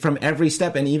 from every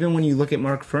step. And even when you look at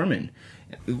Mark Furman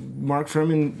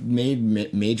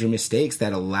made major mistakes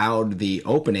that allowed the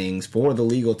openings for the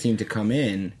legal team to come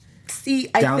in. See,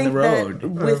 I down think the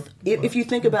road. that if you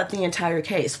think about the entire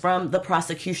case, from the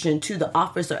prosecution to the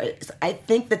officer, I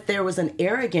think that there was an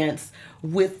arrogance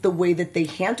with the way that they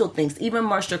handled things. Even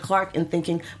Marsha Clark in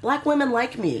thinking, black women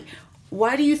like me.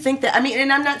 Why do you think that? I mean,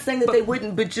 and I'm not saying that they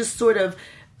wouldn't, but just sort of.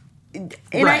 And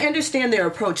Right. I understand their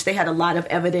approach. They had a lot of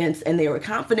evidence and they were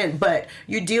confident, but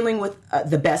you're dealing with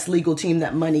the best legal team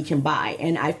that money can buy.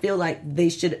 And I feel like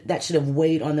that should have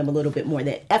weighed on them a little bit more.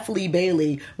 That F. Lee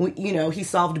Bailey, he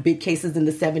solved big cases in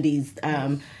the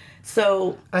 70s.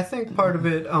 So I think part of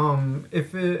it,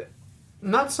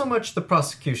 not so much the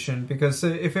prosecution, because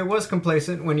if it was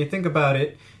complacent, when you think about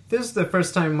it, this is the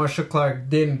first time Marsha Clark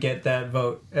didn't get that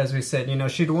vote. As we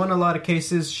said, she'd won a lot of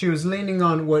cases. She was leaning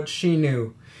on what she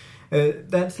knew.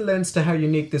 That lends to how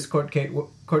unique this court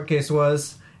case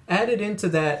was. Added into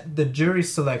that, the jury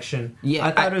selection. Yeah,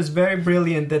 I thought it was very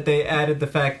brilliant that they added the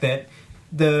fact that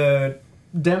the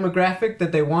demographic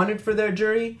that they wanted for their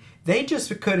jury, they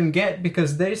just couldn't get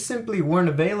because they simply weren't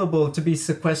available to be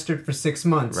sequestered for 6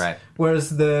 months. Right.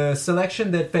 Whereas the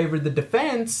selection that favored the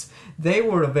defense, they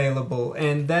were available,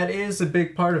 and that is a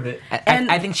big part of it.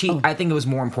 And- I think it was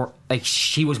more important. Like,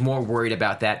 she was more worried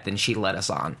about that than she let us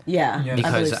on. yeah, Yeah. I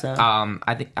Because believe so.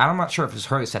 I'm not sure if it was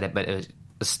her who said it, but it was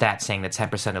a stat saying that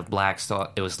 10% of blacks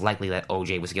thought it was likely that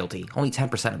OJ was guilty. Only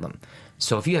 10% of them.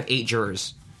 So if you have 8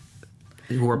 jurors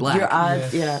who were black, Your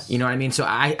odds, yeah. you know what I mean? So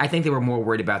I think they were more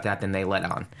worried about that than they let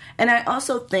on. And I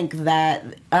also think that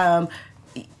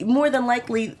more than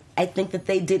likely, I think that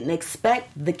they didn't expect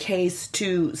the case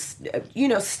to,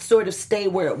 sort of stay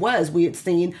where it was. We had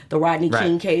seen the Rodney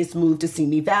King case move to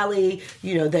Simi Valley.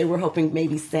 They were hoping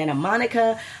maybe Santa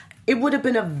Monica. It would have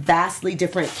been a vastly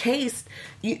different case.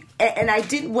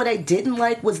 What I didn't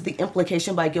like was the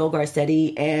implication by Gil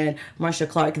Garcetti and Marsha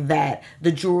Clark that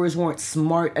the jurors weren't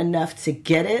smart enough to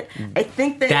get it. I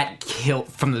think That killed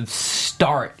from the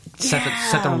start. Set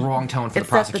the wrong tone for the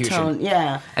prosecution. Set the tone,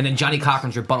 yeah. And then Johnny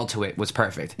Cochran's rebuttal to it was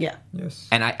perfect. Yeah. Yes.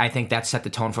 And I think that set the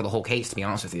tone for the whole case, to be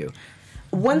honest with you.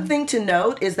 One thing to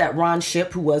note is that Ron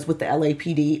Shipp, who was with the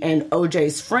LAPD, and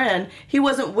OJ's friend, he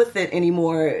wasn't with it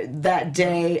anymore that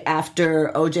day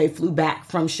after OJ flew back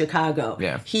from Chicago.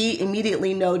 Yeah. He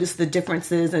immediately noticed the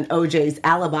differences in OJ's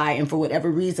alibi, and for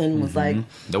whatever reason was like,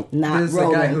 Nope. not This is the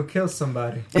rolling. guy who kills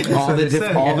somebody. all the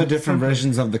said. different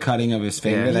versions of the cutting of his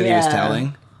finger Yeah. that he was Yeah.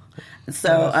 telling.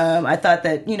 So I thought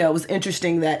that, it was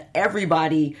interesting that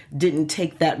everybody didn't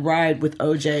take that ride with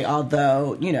OJ,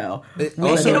 although,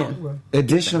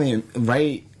 Additionally,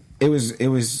 it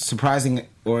was surprising,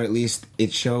 or at least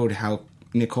it showed how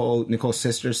Nicole's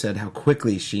sister said how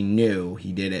quickly she knew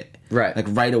he did it. Right. Like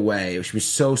right away. She was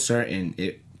so certain.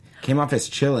 It came off as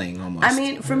chilling almost. I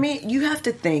mean, for me, you have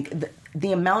to think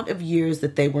the amount of years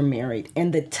that they were married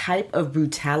and the type of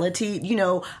brutality.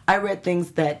 I read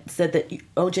things that said that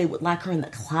OJ would lock her in the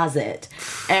closet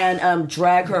and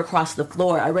drag her across the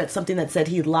floor. I read something that said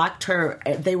he locked her.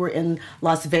 They were in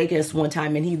Las Vegas one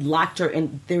time and he locked her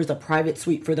in. There was a private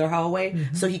suite for their hallway.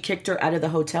 Mm-hmm. So he kicked her out of the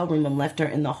hotel room and left her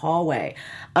in the hallway.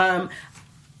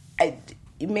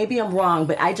 Maybe I'm wrong,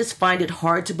 but I just find it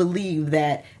hard to believe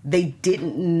that they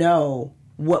didn't know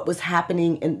what was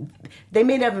happening, and they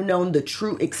may not have known the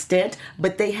true extent,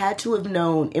 but they had to have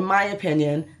known, in my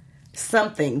opinion,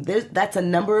 something. That's a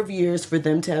number of years for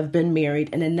them to have been married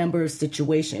in a number of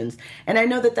situations. And I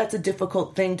know that that's a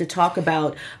difficult thing to talk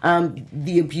about,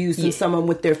 the abuse of someone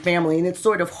with their family. And it's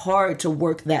sort of hard to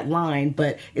work that line,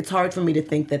 but it's hard for me to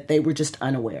think that they were just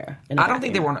unaware. I don't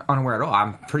think they were unaware at all.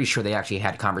 I'm pretty sure they actually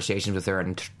had conversations with her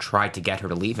and tried to get her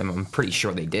to leave him. I'm pretty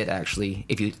sure they did, actually.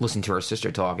 If you listen to her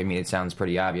sister talk, I mean, it sounds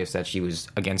pretty obvious that she was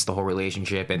against the whole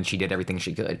relationship and she did everything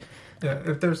she could. Yeah,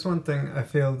 if there's one thing, I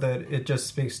feel that it just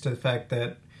speaks to the fact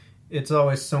that it's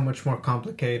always so much more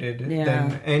complicated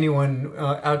than anyone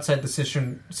outside the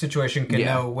situation can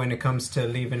know when it comes to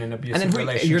leaving an abusive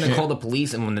relationship. You're going to call the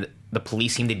police, and when the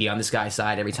police seem to be on this guy's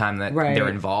side every time that they're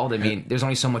involved, I mean, there's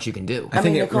only so much you can do. I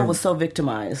mean, Nicole was so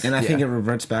victimized. And I think it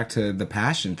reverts back to the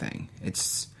passion thing.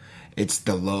 It's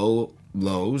the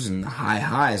lows and high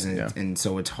highs, and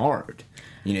so it's hard.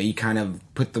 You know, you kind of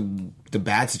put the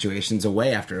bad situations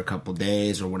away after a couple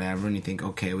days or whatever, and you think,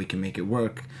 okay, we can make it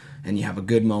work. And you have a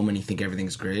good moment, you think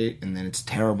everything's great, and then it's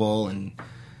terrible and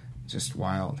just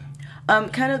wild.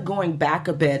 Kind of going back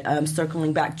a bit,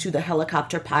 circling back to the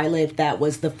helicopter pilot that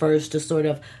was the first to sort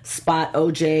of spot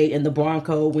OJ and the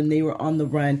Bronco when they were on the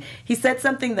run. He said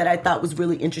something that I thought was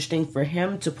really interesting for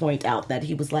him to point out, that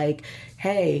he was like,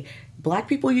 hey, Black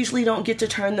people usually don't get to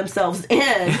turn themselves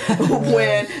in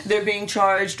when they're being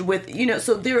charged with,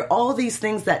 so there are all these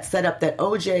things that set up that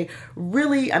OJ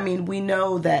really, I mean, we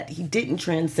know that he didn't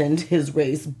transcend his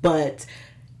race, but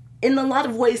in a lot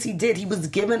of ways he did. He was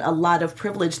given a lot of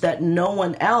privilege that no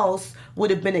one else would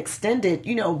have been extended,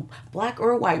 Black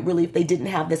or white, really, if they didn't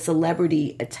have the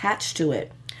celebrity attached to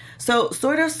it. So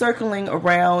sort of circling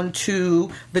around to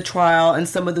the trial and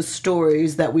some of the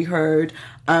stories that we heard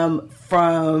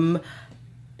from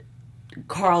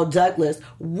Carl Douglas,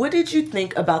 what did you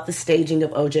think about the staging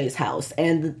of OJ's house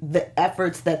and the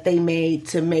efforts that they made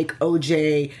to make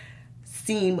OJ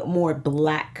seem more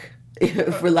Black,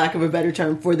 for lack of a better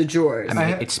term, for the jurors?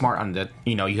 I mean, it's smart on the,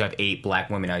 you have 8 Black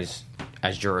women as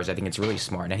jurors. I think it's really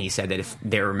smart. And he said that if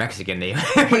they were Mexican, they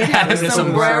would have a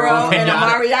sombrero and a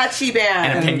mariachi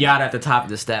band. And a piñata at the top of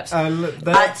the steps. I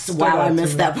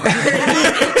missed that part.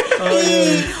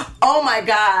 Oh my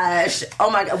gosh.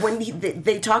 When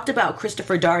they talked about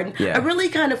Christopher Darden, I really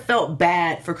kind of felt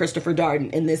bad for Christopher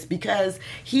Darden in this because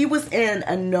he was in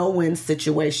a no-win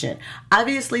situation.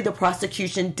 Obviously, the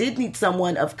prosecution did need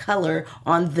someone of color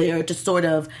on there to sort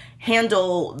of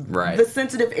handle the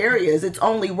sensitive areas. It's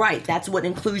only right. That's what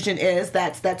inclusion is.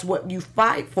 That's what you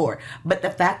fight for. But the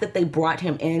fact that they brought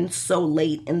him in so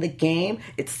late in the game,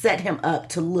 it set him up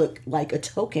to look like a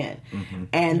token. Mm-hmm.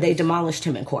 And they demolished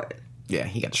him in court. Yeah,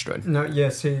 he got destroyed. No,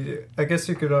 yes, I guess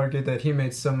you could argue that he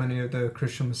made so many of the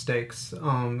crucial mistakes.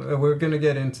 We're going to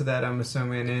get into that, I'm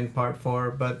assuming, in part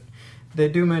 4, but they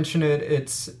do mention it.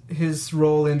 It's his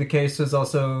role in the case was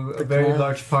also a very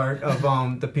large part of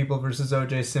the People versus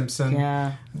O.J. Simpson.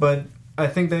 Yeah. But I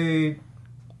think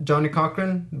Johnny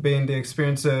Cochran, being the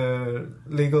experienced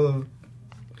legal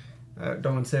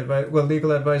advisor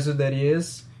that he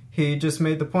is, he just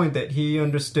made the point that he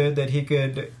understood that he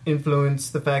could influence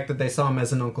the fact that they saw him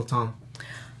as an Uncle Tom.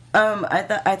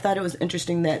 I thought it was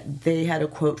interesting that they had a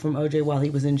quote from OJ while he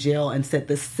was in jail and said,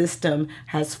 "The system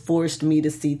has forced me to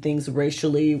see things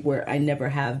racially where I never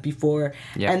have before."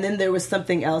 Yeah. And then there was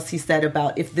something else he said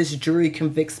about, if this jury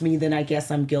convicts me, then I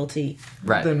guess I'm guilty.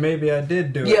 Right. Then maybe I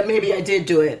did do it. Yeah, maybe I did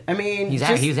do it. I mean, he's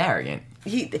arrogant.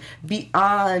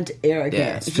 Beyond arrogant.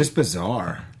 Yeah, it's just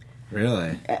bizarre.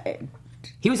 Really.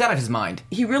 He was out of his mind.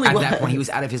 He really was. At that point, he was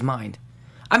out of his mind.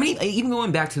 I mean, even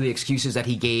going back to the excuses that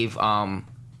he gave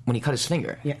when he cut his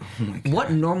finger. Yeah.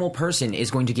 What normal person is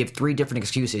going to give 3 different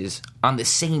excuses on the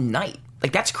same night?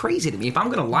 Like, that's crazy to me. If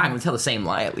I'm going to lie, I'm going to tell the same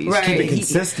lie at least. Right. Keep it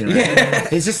consistent, right? Yeah.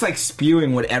 It's just like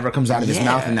spewing whatever comes out of his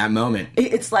mouth in that moment.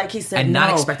 It's like he said, and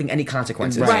not expecting any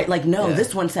consequences. Right, like,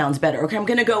 this one sounds better. Okay, I'm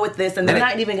going to go with this, and they're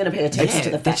not even going to pay attention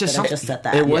to the fact that I just said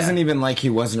that. It wasn't even like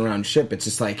he wasn't around ship. It's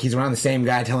just like he's around the same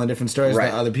guy telling different stories to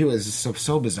other people. It's just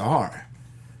so bizarre.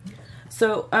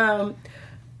 So,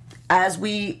 as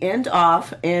we end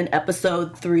off in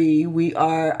episode 3, we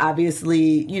are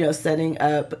obviously, setting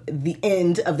up the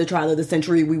end of the trial of the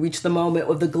century. We reach the moment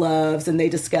with the gloves, and they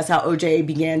discuss how OJ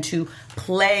began to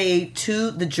play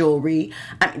to the jury.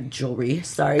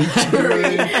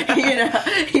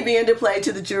 He began to play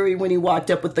to the jury when he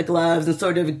walked up with the gloves and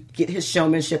sort of get his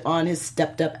showmanship on, his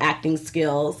stepped-up acting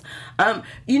skills.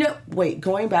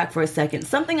 Going back for a second,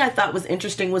 something I thought was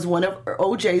interesting was one of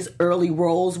OJ's early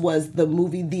roles was the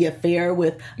movie The Affair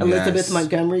with Elizabeth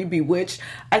Montgomery, Bewitched.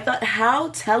 I thought, how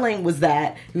telling was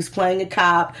that? He was playing a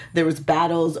cop, there was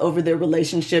battles over their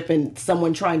relationship and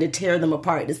someone trying to tear them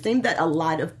apart. It seemed that a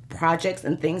lot of projects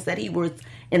and things that he was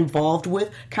involved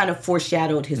with kind of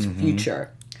foreshadowed his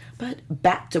future. But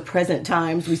back to present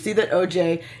times, we see that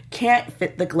OJ can't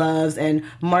fit the gloves, and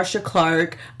Marcia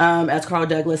Clark, as Carl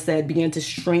Douglas said, began to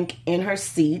shrink in her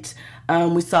seat.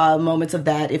 We saw moments of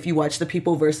that if you watch The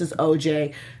People versus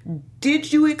OJ.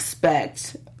 Did you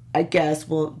expect,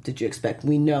 did you expect?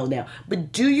 We know now.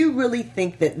 But do you really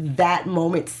think that that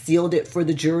moment sealed it for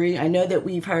the jury? I know that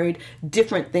we've heard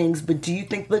different things, but do you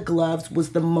think the gloves was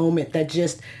the moment that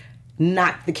just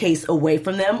knocked the case away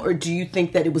from them, or do you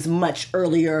think that it was much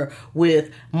earlier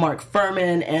with Mark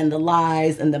Fuhrman and the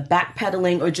lies and the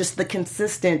backpedaling, or just the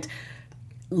consistent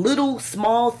little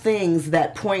small things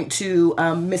that point to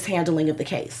mishandling of the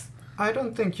case? I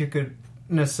don't think you could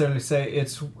necessarily say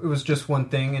it was just one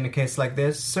thing in a case like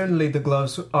this. Certainly the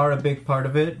gloves are a big part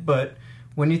of it, but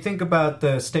when you think about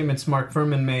the statements Mark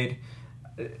Fuhrman made,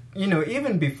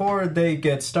 even before they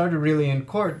get started really in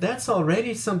court, that's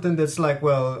already something that's like,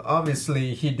 well,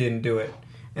 obviously he didn't do it.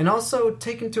 And also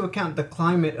take into account the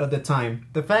climate of the time.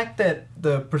 The fact that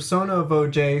the persona of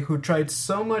OJ, who tried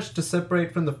so much to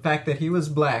separate from the fact that he was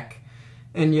black,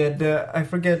 and yet, I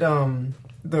forget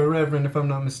the Reverend, if I'm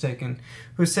not mistaken,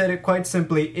 who said it quite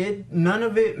simply, none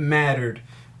of it mattered.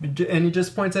 And he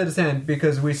just points at his hand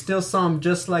because we still saw him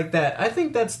just like that. I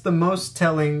think that's the most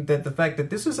telling, that the fact that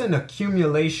this was an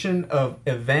accumulation of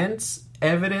events,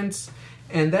 evidence,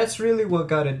 and that's really what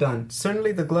got it done.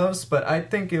 Certainly the gloves, but I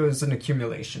think it was an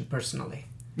accumulation, personally.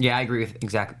 Yeah, I agree with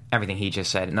exactly everything he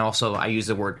just said. And also, I used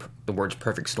the words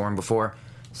perfect storm before.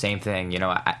 Same thing,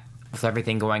 with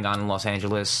everything going on in Los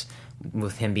Angeles,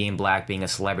 with him being black, being a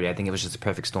celebrity, I think it was just a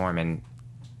perfect storm, and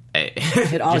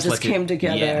it all just came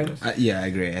together. Yeah, I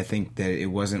agree. I think that it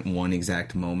wasn't one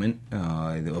exact moment.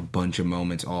 A bunch of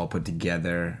moments all put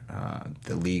together.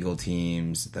 The legal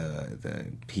teams, the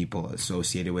people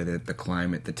associated with it, the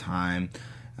climate, the time.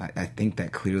 I think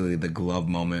that clearly the glove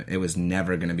moment, it was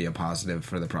never going to be a positive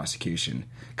for the prosecution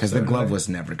because the glove was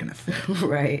never going to fit.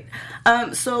 Right.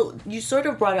 So you sort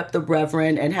of brought up the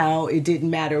Reverend and how it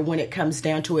didn't matter when it comes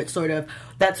down to it. Sort of,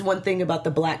 that's one thing about the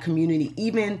black community.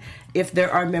 Even if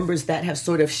there are members that have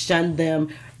sort of shunned them,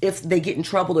 if they get in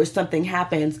trouble or something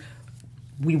happens,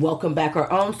 we welcome back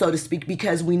our own, so to speak,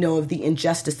 because we know of the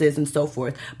injustices and so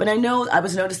forth. But I know I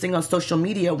was noticing on social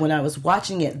media when I was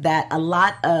watching it that a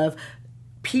lot of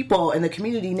people in the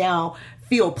community now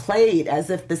feel played, as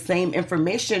if the same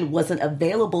information wasn't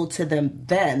available to them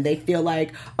then. They feel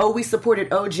like, oh, we supported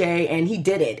OJ and he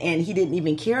did it and he didn't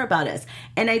even care about us.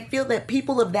 And I feel that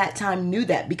people of that time knew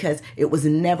that because it was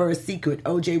never a secret.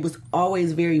 OJ was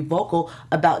always very vocal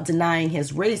about denying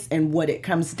his race, and what it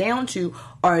comes down to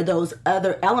are those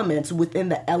other elements within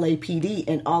the LAPD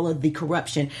and all of the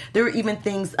corruption. There were even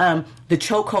things, the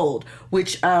chokehold,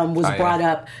 which was brought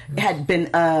up, had been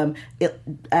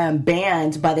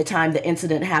banned by the time the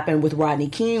incident happened with Rodney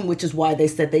King, which is why they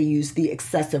said they used the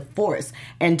excessive force.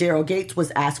 And Daryl Gates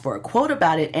was asked for a quote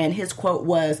about it, and his quote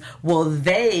was, well,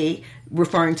 they,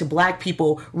 referring to black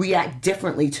people, react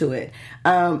differently to it.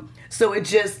 So it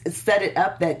just set it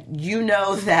up that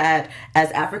that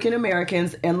as African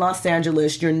Americans in Los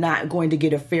Angeles, you're not going to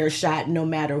get a fair shot no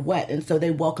matter what. And so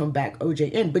they welcome back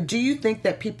OJ in. But do you think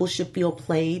that people should feel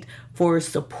played for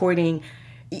supporting?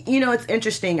 It's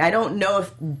interesting. I don't know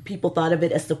if people thought of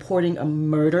it as supporting a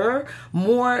murderer.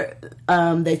 More,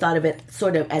 they thought of it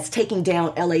sort of as taking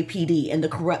down LAPD and the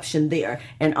corruption there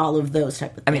and all of those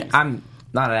type of things. I mean, I'm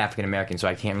not an African American, so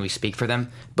I can't really speak for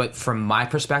them. But from my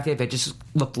perspective, it just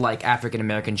looked like African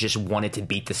Americans just wanted to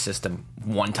beat the system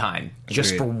one time,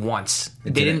 just for once.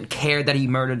 They didn't care that he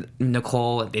murdered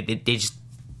Nicole. They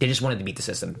just wanted to beat the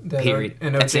system. Period.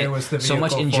 And That's OJ it. was the so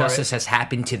much vehicle for injustice it. has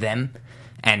happened to them,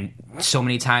 and so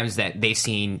many times that they've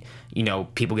seen,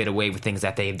 people get away with things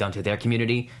that they've done to their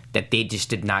community, that they just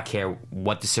did not care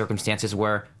what the circumstances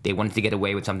were. They wanted to get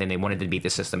away with something. They wanted to beat the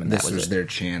system, and This that was their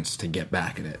chance to get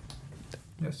back at it.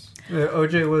 Yes.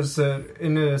 OJ was,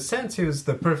 in a sense, he was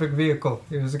the perfect vehicle.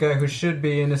 He was a guy who should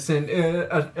be innocent,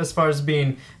 as far as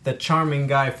being the charming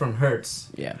guy from Hertz.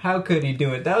 Yeah. How could he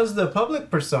do it? That was the public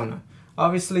persona.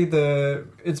 Obviously,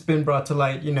 it's been brought to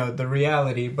light, the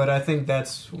reality, but I think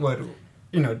that's what,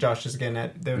 Josh is getting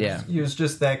at. He was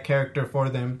just that character for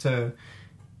them to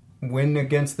win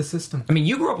against the system. I mean,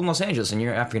 you grew up in Los Angeles and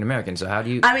you're African American, so how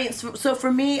do you... I mean, so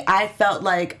for me, I felt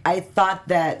like I thought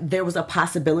that there was a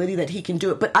possibility that he can do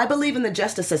it, but I believe in the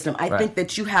justice system. I think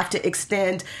that you have to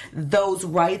extend those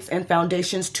rights and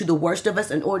foundations to the worst of us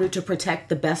in order to protect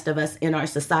the best of us in our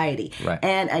society. Right.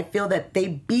 And I feel that they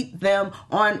beat them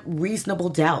on reasonable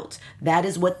doubt. That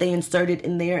is what they inserted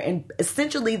in there, and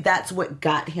essentially that's what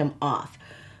got him off.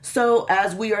 So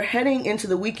as we are heading into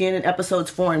the weekend in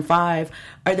episodes 4 and 5,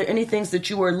 are there any things that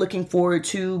you are looking forward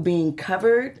to being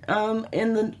covered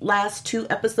in the last 2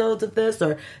 episodes of this,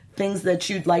 or things that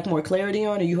you'd like more clarity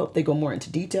on, or you hope they go more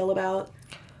into detail about?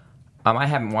 I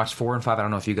haven't watched 4 and 5. I don't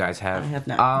know if you guys have. I have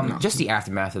not. No. Just the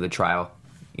aftermath of the trial.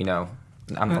 You know,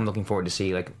 I'm looking forward to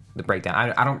see like the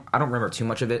breakdown. I don't remember too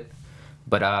much of it,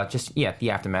 but just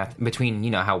the aftermath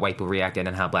between how white people reacted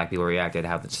and how black people reacted,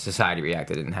 how the society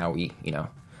reacted, and how we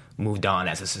moved on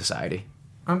as a society.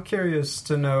 I'm curious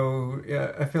to know,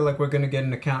 I feel like we're going to get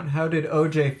an account. How did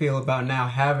OJ feel about now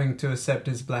having to accept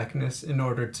his blackness in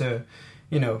order to,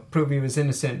 prove he was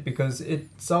innocent? Because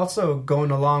it's also going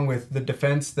along with the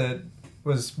defense that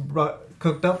was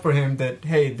cooked up for him that,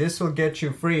 hey, this will get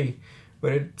you free.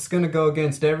 But it's going to go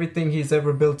against everything he's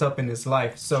ever built up in his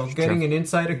life. So getting an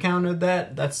inside account of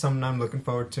that's something I'm looking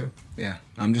forward to. Yeah,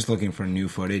 I'm just looking for new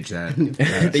footage that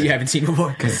you haven't seen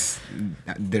before. Because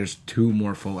there's 2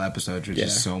 more full episodes, which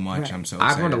is so much. Right. I'm so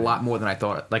excited. I've learned a lot more than I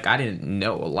thought. Like, I didn't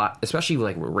know a lot, especially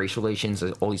with race relations,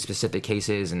 all these specific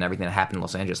cases and everything that happened in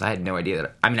Los Angeles. I had no idea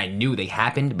that. I mean, I knew they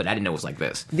happened, but I didn't know it was like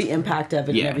this. The impact of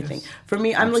it and everything. For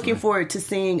me, I'm looking forward to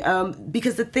seeing,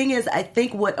 because the thing is, I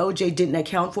think what OJ didn't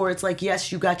account for, it's like,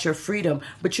 yes, you got your freedom,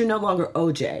 but you're no longer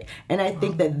OJ. And I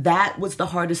think that was the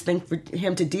hardest thing for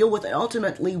him to deal with, and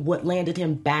ultimately what landed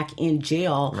him back in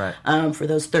jail for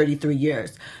those 33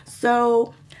 years.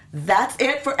 So that's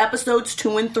it for episodes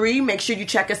 2 and 3. Make sure you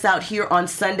check us out here on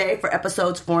Sunday for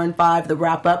episodes 4 and 5, the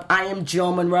wrap up. I am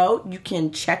Jill Monroe. You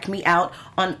can check me out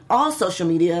on all social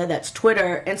media. That's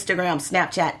Twitter, Instagram,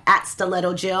 Snapchat,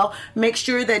 @Stiletto Jill. Make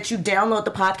sure that you download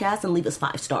the podcast and leave us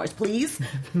 5 stars, please.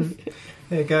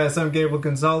 Hey guys, I'm Gabriel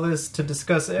Gonzalez. To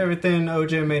discuss everything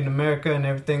OJ Made in America and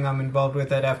everything I'm involved with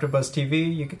at AfterBuzz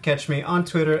TV, you can catch me on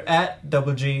Twitter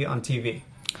 @DoubleG on TV.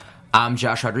 I'm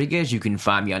Josh Rodriguez. You can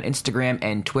find me on Instagram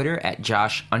and Twitter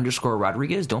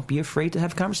 @Josh_Rodriguez. Don't be afraid to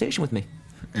have a conversation with me.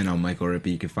 And I'm Michael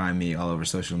Rippey. You can find me all over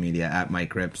social media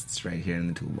 @MikeRips. It's right here in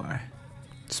the toolbar.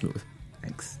 Smooth.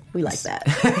 Thanks. We like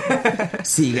that.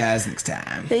 See you guys next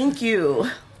time. Thank you.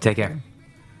 Take care.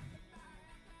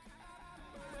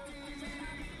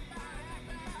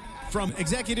 From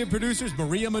executive producers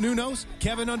Maria Menounos,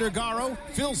 Kevin Undergaro,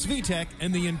 Phil Svitek,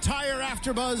 and the entire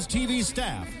AfterBuzz TV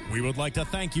staff, we would like to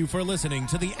thank you for listening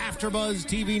to the AfterBuzz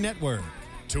TV network.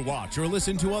 To watch or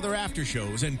listen to other after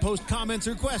shows and post comments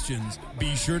or questions,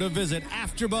 be sure to visit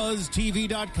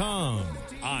AfterBuzzTV.com.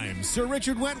 I'm Sir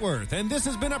Richard Wentworth, and this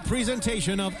has been a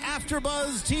presentation of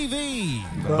AfterBuzz TV.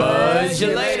 Buzz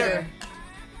you later.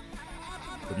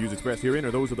 The views expressed herein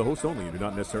are those of the hosts only and do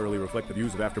not necessarily reflect the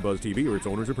views of AfterBuzz TV or its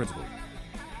owners or principals.